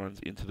after she runs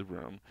into the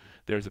room,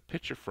 there's a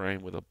picture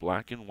frame with a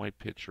black and white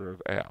picture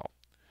of Al.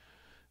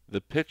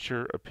 The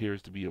picture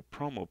appears to be a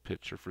promo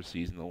picture for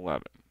season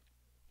 11.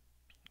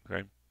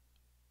 Okay.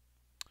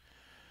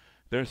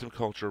 There are some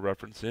cultural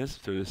references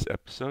to this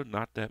episode,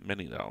 not that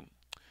many though.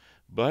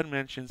 Bud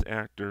mentions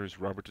actors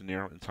Robert De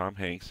Niro and Tom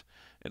Hanks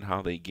and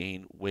how they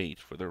gain weight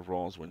for their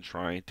roles when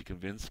trying to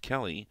convince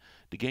Kelly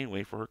to gain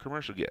weight for her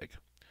commercial gig.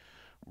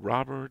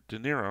 Robert De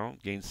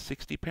Niro gained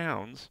 60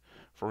 pounds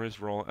for his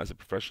role as a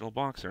professional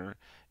boxer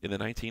in the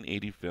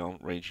 1980 film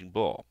Raging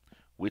Bull,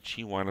 which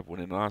he wound up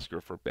winning an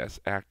Oscar for Best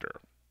Actor.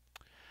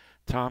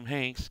 Tom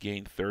Hanks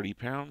gained 30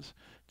 pounds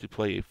to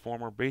play a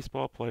former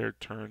baseball player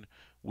turned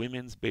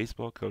women's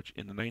baseball coach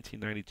in the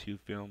 1992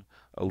 film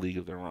A League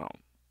of Their Own.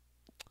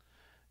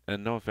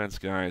 And no offense,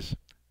 guys,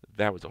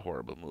 that was a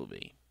horrible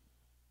movie.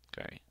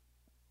 Okay.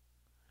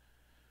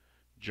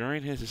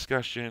 During his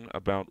discussion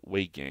about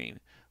weight gain,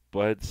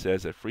 Bud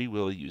says that Free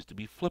Willy used to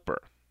be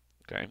Flipper.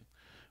 Okay.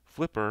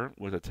 Flipper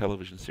was a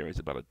television series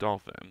about a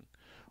dolphin,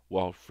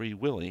 while Free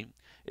Willy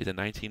is a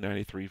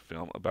 1993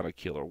 film about a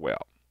killer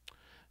whale.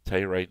 Tell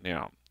you right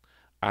now,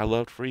 I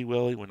loved Free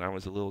Willy when I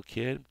was a little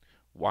kid.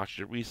 Watched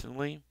it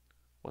recently.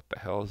 What the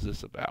hell is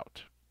this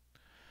about?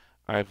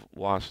 I've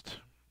lost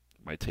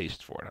my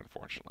taste for it,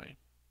 unfortunately.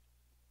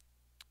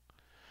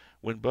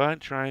 When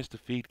Bud tries to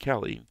feed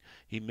Kelly,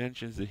 he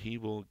mentions that he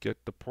will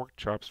get the pork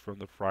chops from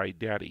the Fry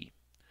Daddy.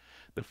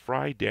 The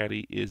Fry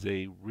Daddy is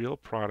a real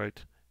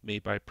product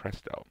made by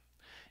Presto.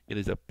 It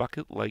is a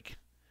bucket-like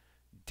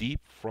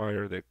deep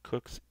fryer that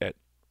cooks at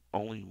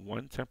only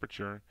one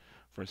temperature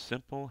for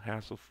simple,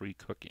 hassle-free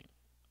cooking.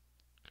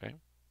 Okay.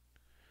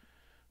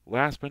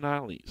 Last but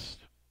not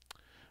least,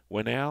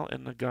 when Al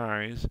and the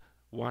guys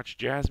watch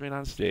Jasmine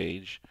on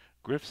stage,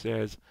 Griff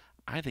says,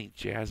 I think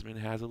Jasmine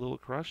has a little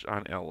crush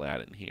on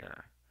Aladdin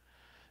here.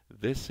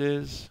 This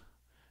is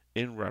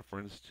in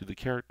reference to the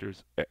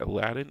characters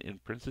Aladdin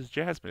and Princess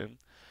Jasmine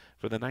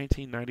for the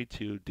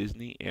 1992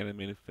 Disney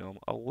animated film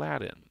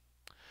Aladdin.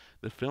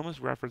 The film is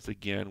referenced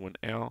again when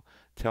Al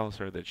tells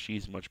her that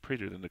she's much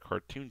prettier than the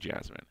cartoon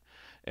Jasmine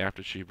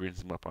after she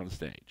brings him up on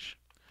stage.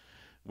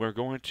 We're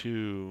going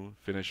to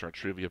finish our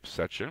trivia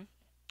section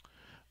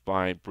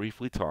by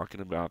briefly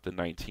talking about the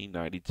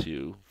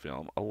 1992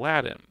 film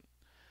Aladdin.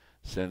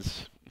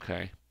 Since,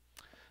 okay,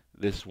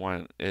 this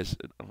one is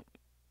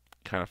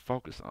kind of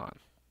focused on,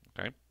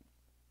 okay?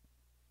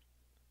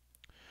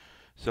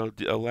 So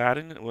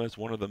Aladdin was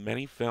one of the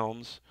many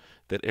films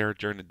that aired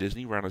during the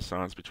Disney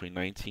Renaissance between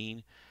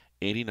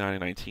 1989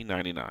 and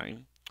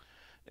 1999.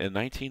 A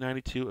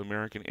 1992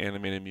 American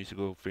animated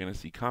musical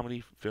fantasy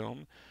comedy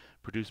film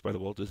produced by the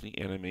Walt Disney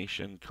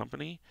Animation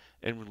Company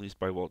and released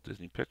by Walt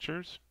Disney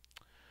Pictures.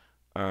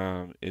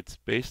 It's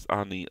based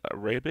on the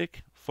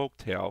Arabic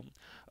folktale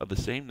of the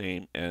same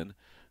name and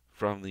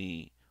from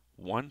the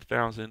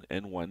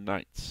 1001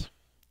 Nights.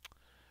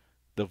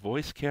 The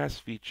voice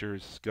cast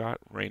features Scott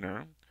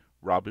Rayner,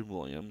 Robin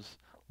Williams,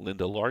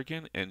 Linda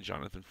Largan, and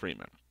Jonathan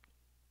Freeman.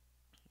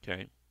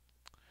 Okay.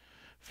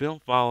 Film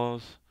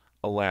follows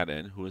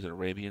Aladdin, who is an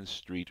Arabian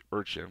street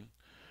urchin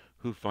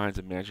who finds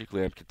a magic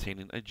lamp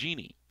containing a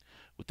genie.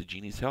 With the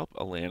genie's help,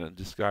 Aladdin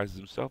disguises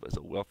himself as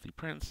a wealthy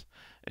prince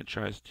and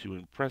tries to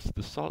impress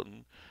the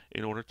Sultan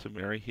in order to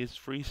marry his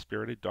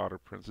free-spirited daughter,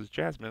 Princess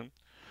Jasmine,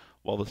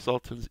 while the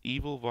Sultan's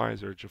evil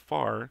vizier,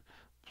 Jafar,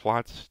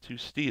 plots to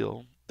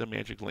steal the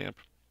magic lamp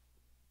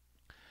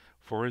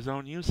for his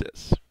own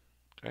uses.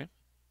 Okay?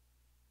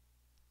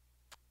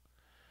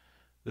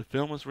 The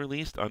film was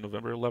released on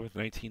November 11,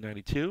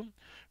 1992,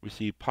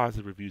 received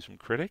positive reviews from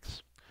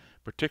critics,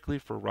 particularly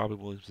for Robin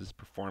Williams'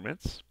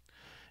 performance.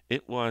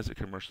 It was a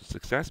commercial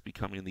success,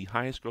 becoming the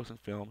highest-grossing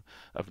film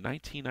of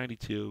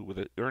 1992 with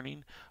an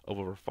earning of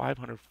over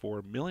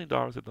 $504 million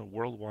in the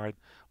worldwide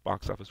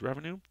box office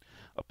revenue.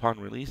 Upon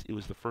release, it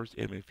was the first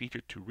animated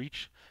feature to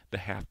reach the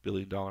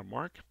half-billion-dollar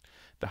mark,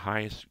 the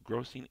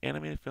highest-grossing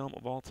animated film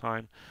of all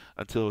time,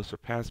 until it was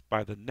surpassed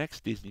by the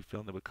next Disney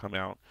film that would come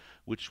out,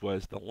 which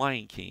was The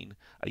Lion King,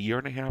 a year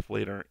and a half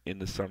later in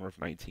the summer of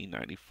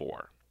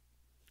 1994.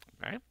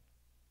 Okay?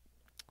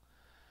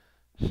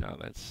 So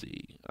let's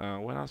see.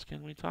 What else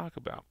can we talk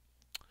about?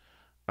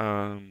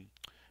 Um,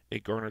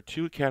 it garnered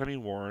 2 Academy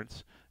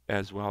Awards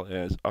as well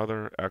as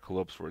other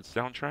accolades for its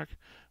soundtrack,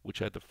 which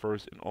had the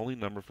first and only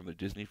number from the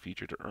Disney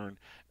feature to earn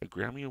a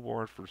Grammy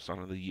Award for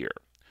Song of the Year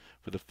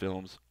for the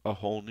film's A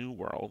Whole New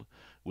World,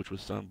 which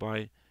was sung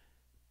by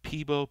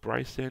Peabo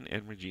Bryson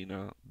and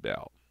Regina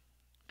Belle.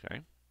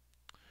 Okay.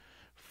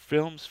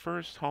 Film's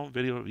first home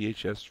video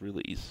VHS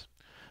release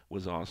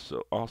was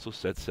also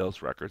set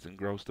sales records and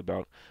grossed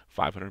about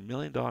 $500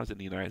 million in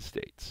the United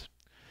States.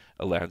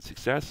 Aladdin's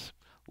success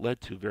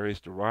led to various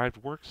derived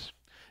works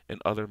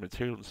and other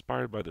material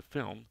inspired by the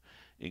film,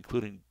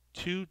 including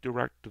 2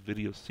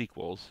 direct-to-video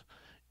sequels,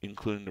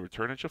 including The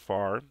Return of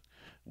Jafar,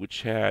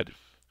 which had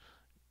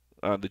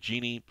the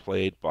genie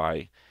played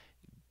by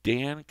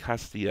Dan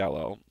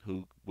Costello,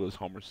 who was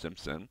Homer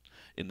Simpson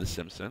in The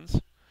Simpsons,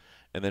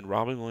 and then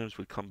Robin Williams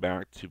would come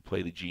back to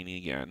play the genie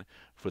again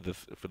for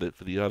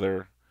the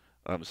other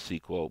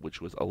sequel, which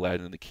was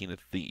Aladdin and the King of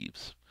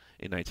Thieves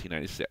in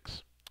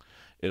 1996.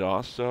 It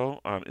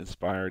also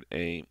inspired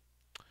a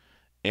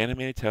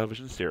animated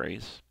television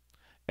series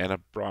and a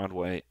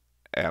Broadway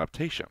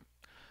adaptation.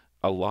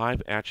 A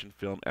live-action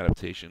film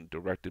adaptation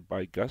directed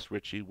by Gus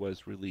Ritchie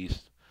was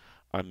released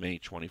on May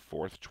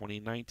 24th,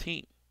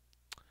 2019.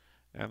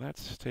 And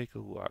let's take a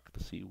look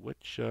to see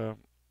which.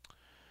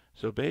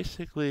 So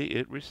basically,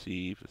 it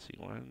received, let's see,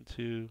 1,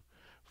 2,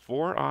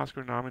 4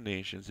 Oscar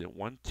nominations. It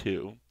won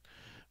 2.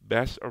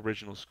 Best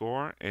Original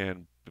Score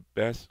and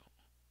Best.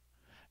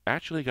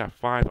 Actually got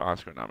 5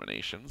 Oscar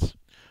nominations,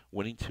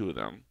 winning 2 of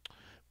them.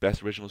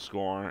 Best Original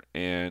Score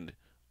and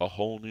A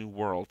Whole New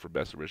World for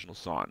Best Original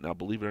Song. Now,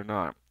 believe it or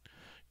not,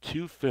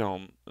 2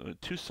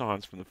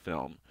 songs from the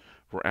film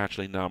were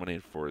actually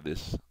nominated for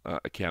this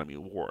Academy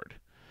Award.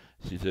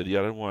 So the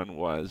other one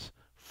was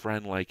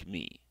Friend Like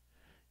Me.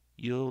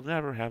 You'll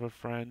never have a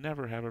friend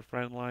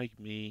like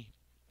me.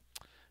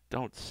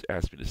 Don't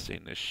ask me to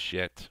sing this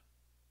shit.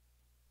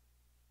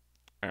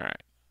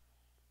 Alright.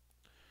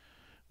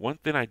 One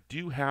thing I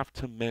do have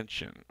to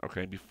mention,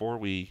 okay, before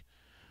we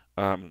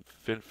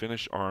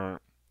finish our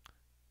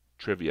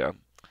trivia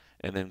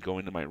and then go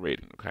into my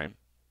rating, okay?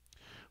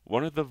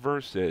 One of the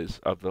verses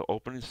of the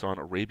opening song,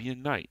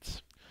 Arabian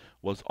Nights,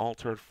 was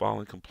altered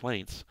following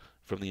complaints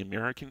from the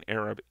American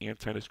Arab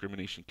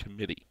Anti-Discrimination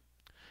Committee,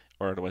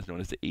 or otherwise known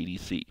as the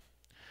ADC.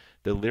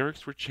 The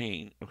lyrics were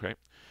changed, okay?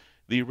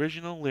 The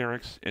original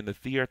lyrics in the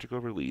theatrical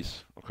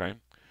release, okay,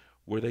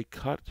 were they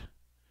cut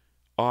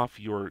off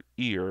your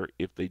ear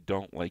if they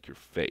don't like your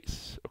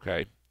face,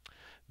 okay?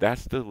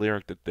 That's the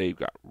lyric that they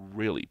got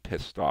really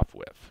pissed off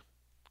with.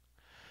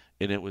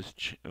 And it was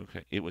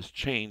it was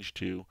changed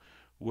to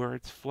where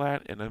it's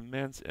flat and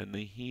immense and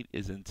the heat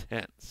is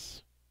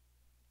intense.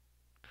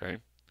 Okay?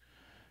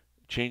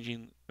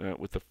 Changing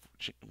with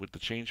the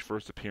change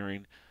first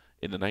appearing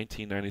in the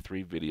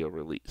 1993 video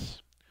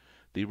release.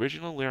 The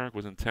original lyric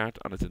was intact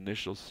on its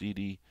initial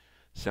CD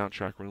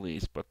soundtrack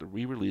release, but the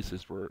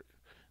re-releases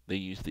they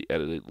used the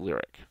edited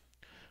lyric.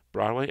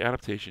 Broadway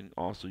adaptation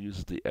also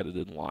uses the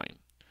edited line.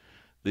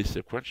 The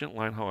sequential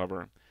line,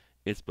 however,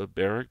 "It's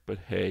barbaric, but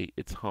hey,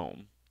 it's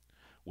home,"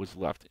 was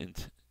left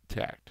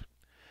intact.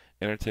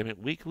 Entertainment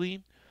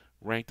Weekly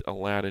ranked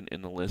Aladdin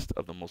in the list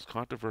of the most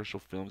controversial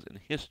films in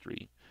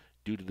history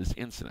due to this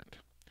incident.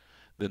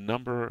 The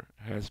number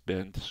has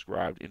been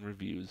described in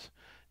reviews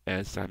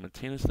as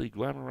simultaneously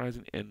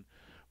glamorizing and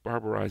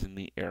barbarizing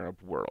the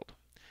Arab world.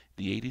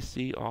 The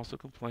ADC also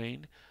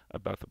complained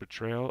about the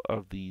portrayal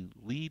of the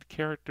lead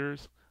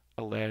characters,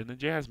 Aladdin and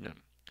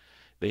Jasmine.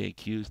 They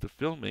accused the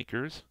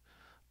filmmakers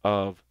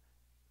of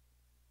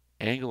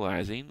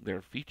anglicizing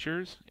their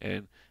features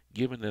and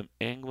giving them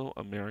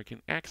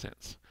Anglo-American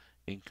accents,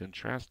 in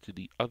contrast to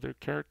the other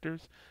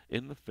characters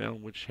in the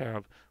film which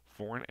have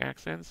foreign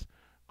accents,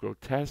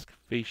 grotesque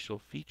facial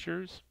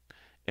features,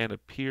 and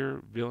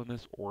appear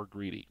villainous or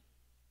greedy.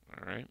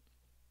 Alright.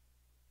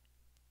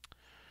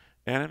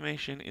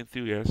 Animation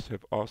enthusiasts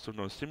have also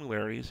noticed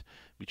similarities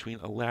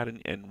between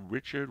Aladdin and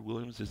Richard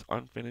Williams'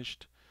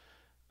 unfinished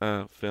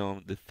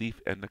film The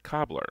Thief and the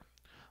Cobbler,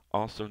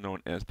 also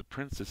known as The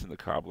Princess and the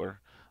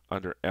Cobbler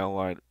under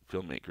Allied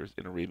filmmakers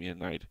in Arabian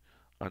Night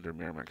under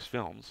Miramax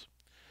Films.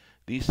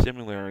 These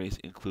similarities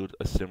include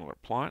a similar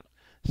plot,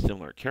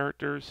 similar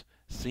characters,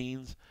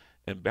 scenes,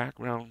 and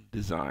background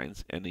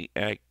designs, and the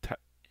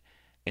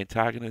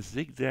antagonist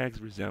zigzags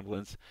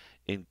resemblance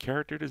in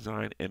character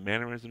design and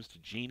mannerisms to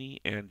Genie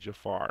and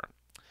Jafar.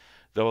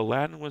 Though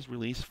Aladdin was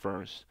released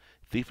first,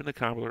 Thief and the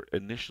Cobbler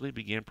initially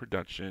began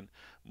production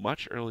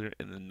much earlier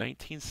in the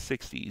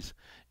 1960s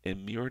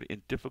and mirrored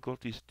in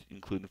difficulties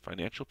including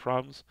financial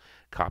problems,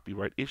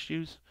 copyright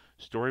issues,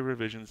 story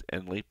revisions,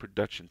 and late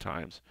production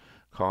times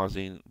caused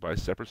by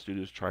separate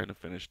studios trying to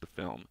finish the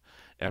film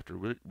after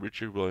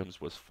Richard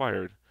Williams was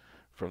fired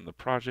from the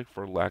project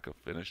for lack of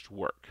finished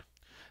work.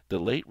 The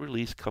late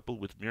release,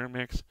 coupled with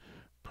Miramax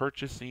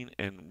purchasing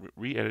and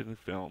re-editing the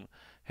film,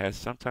 has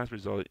sometimes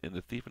resulted in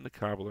The Thief and the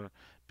Cobbler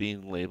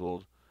being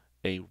labeled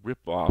a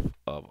rip-off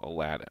of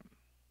Aladdin.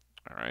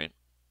 All right.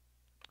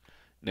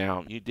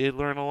 Now, you did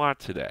learn a lot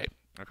today.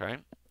 Okay.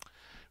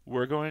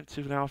 We're going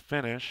to now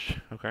finish.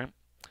 Okay.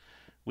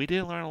 We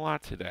did learn a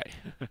lot today.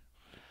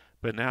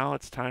 But now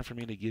it's time for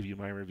me to give you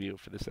my review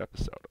for this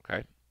episode.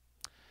 Okay.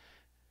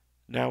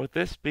 Now, with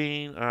this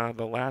being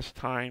the last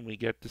time we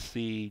get to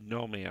see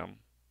No Ma'am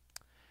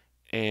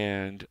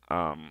and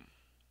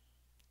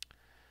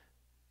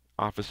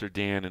Officer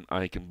Dan and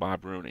Ike and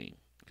Bob Rooney,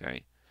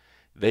 okay,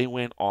 they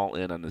went all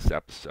in on this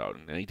episode,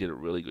 and they did a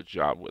really good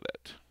job with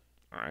it.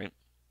 All right.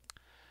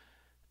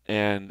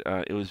 And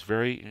it was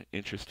very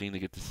interesting to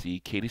get to see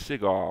Katie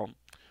Seagal,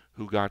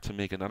 who got to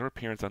make another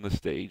appearance on the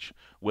stage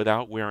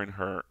without wearing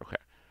her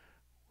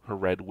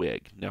red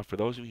wig. Now, for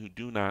those of you who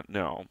do not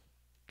know,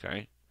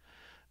 okay,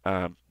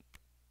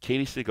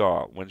 Katie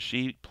Seagal, when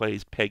she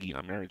plays Peggy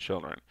on Married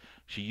Children,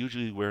 she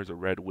usually wears a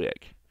red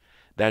wig.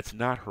 That's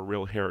not her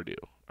real hairdo,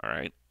 all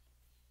right?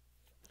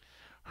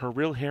 Her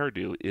real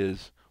hairdo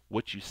is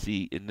what you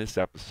see in this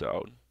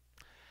episode,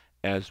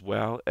 as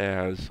well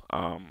as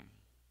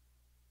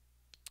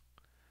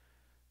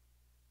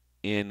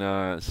in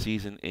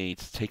Season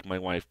 8's Take My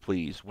Wife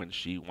Please, when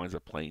she winds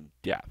up playing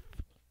Death,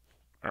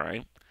 all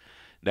right?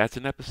 That's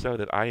an episode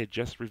that I had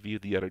just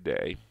reviewed the other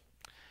day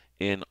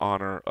in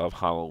honor of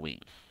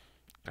Halloween,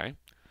 okay?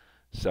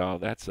 So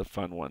that's a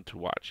fun one to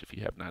watch if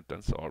you have not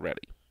done so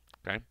already,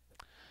 okay?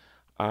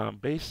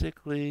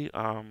 Basically,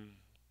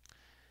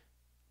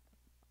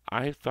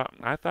 I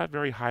thought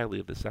very highly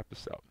of this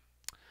episode.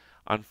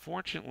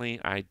 Unfortunately,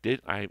 I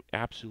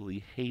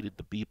absolutely hated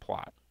the B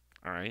plot,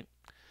 all right?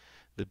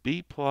 The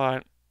B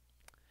plot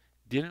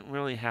didn't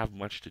really have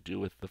much to do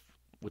with the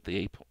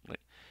A plot. It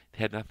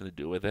had nothing to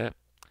do with it.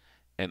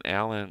 And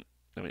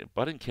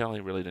Bud and Kelly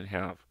really didn't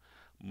have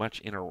much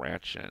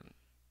interaction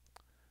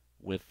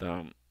with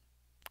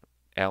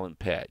Alan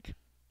Pegg,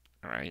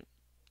 all right?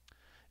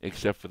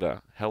 Except for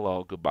the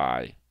hello,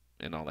 goodbye,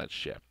 and all that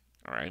shit,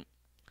 all right?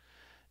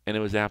 And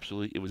it was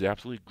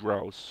absolutely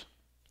gross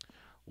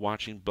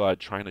watching Bud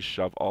trying to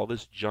shove all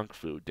this junk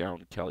food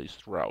down Kelly's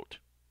throat.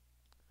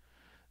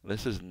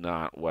 This is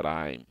not what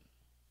I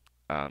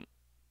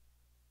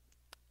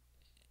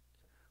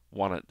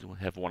wanted to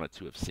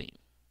have seen,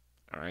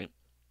 all right?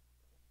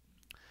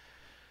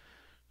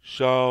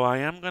 So I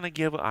am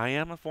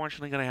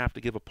unfortunately going to have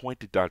to give a point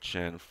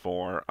deduction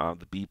for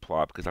the B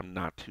plot because I'm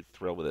not too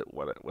thrilled with it,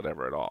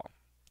 whatever at all.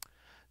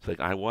 It's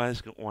like I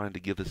was wanting to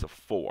give this a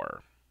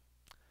 4,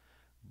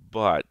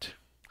 but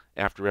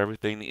after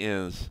everything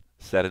is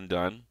said and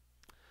done,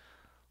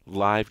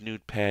 Live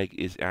Nude Peg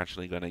is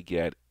actually going to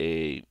get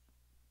a,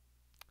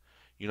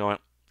 you know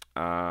what?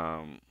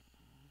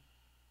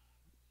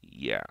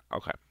 Yeah,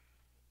 okay.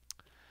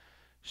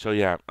 So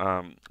yeah,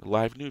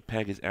 Live Nude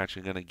Peg is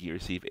actually going to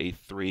receive a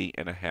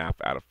 3.5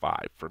 out of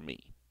 5 for me.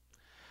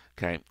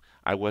 Okay,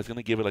 I was going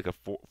to give it like a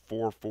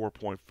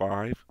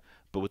 4.5,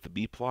 but with the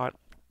B plot,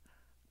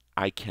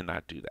 I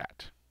cannot do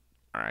that.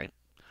 All right,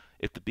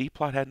 if the B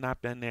plot had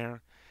not been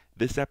there,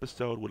 this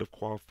episode would have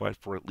qualified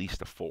for at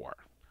least a 4,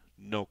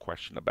 no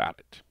question about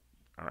it.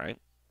 All right,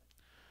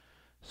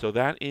 so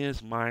that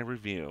is my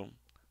review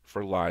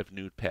for Live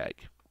Nude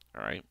Peg.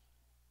 All right.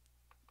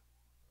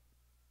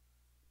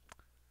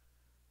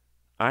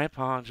 I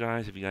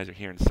apologize if you guys are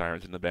hearing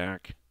sirens in the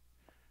back.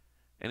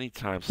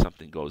 Anytime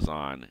something goes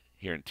on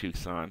here in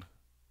Tucson,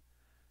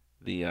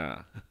 we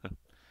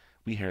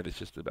hear this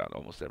just about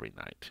almost every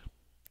night.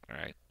 All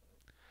right,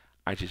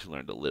 I just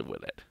learned to live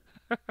with it.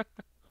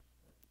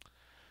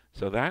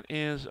 So that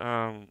is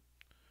my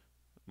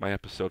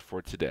episode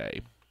for today.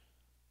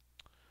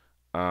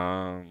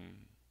 The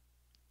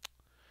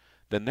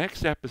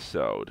next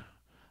episode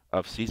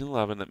of season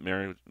 11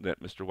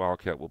 that Mr.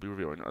 Wildcat will be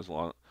reviewing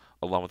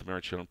along with the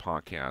Married Children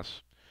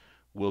podcast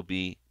will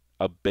be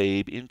A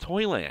Babe in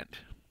Toyland.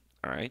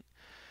 All right,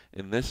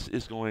 and this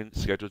is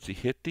scheduled to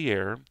hit the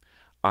air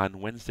on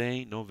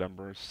Wednesday,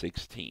 November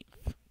 16th.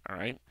 All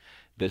right,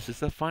 this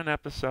is a fun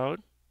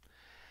episode,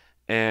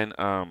 and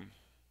I'm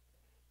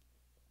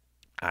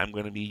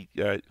going to be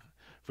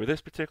for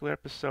this particular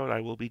episode,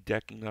 I will be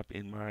decking up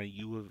in my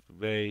U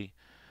of A.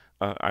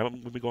 We're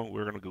going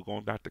to go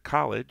going back to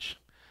college.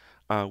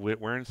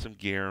 Wearing some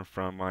gear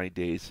from my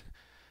days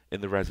in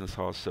the Residence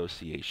Hall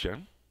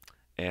Association,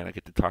 and I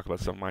get to talk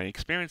about some of my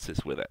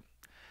experiences with it.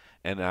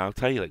 And I'll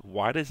tell you, like,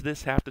 why does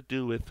this have to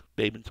do with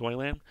Babe in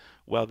Toyland?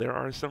 Well, there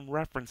are some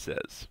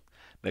references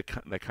that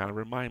kind of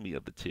remind me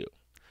of the two.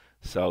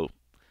 So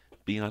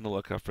be on the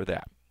lookout for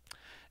that.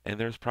 And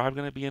there's probably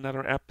going to be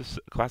another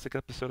classic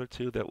episode or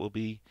two that will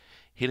be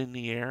hit in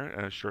the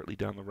air shortly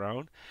down the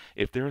road.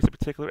 If there is a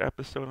particular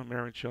episode of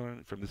Married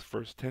Children from this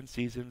first 10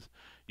 seasons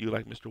you would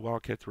like Mr.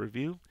 Wildcat to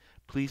review,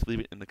 please leave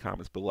it in the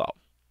comments below.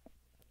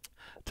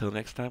 Till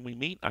next time we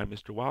meet, I'm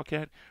Mr.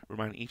 Wildcat,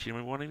 reminding each and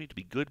every one of you to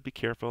be good, be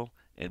careful,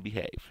 and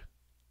behave.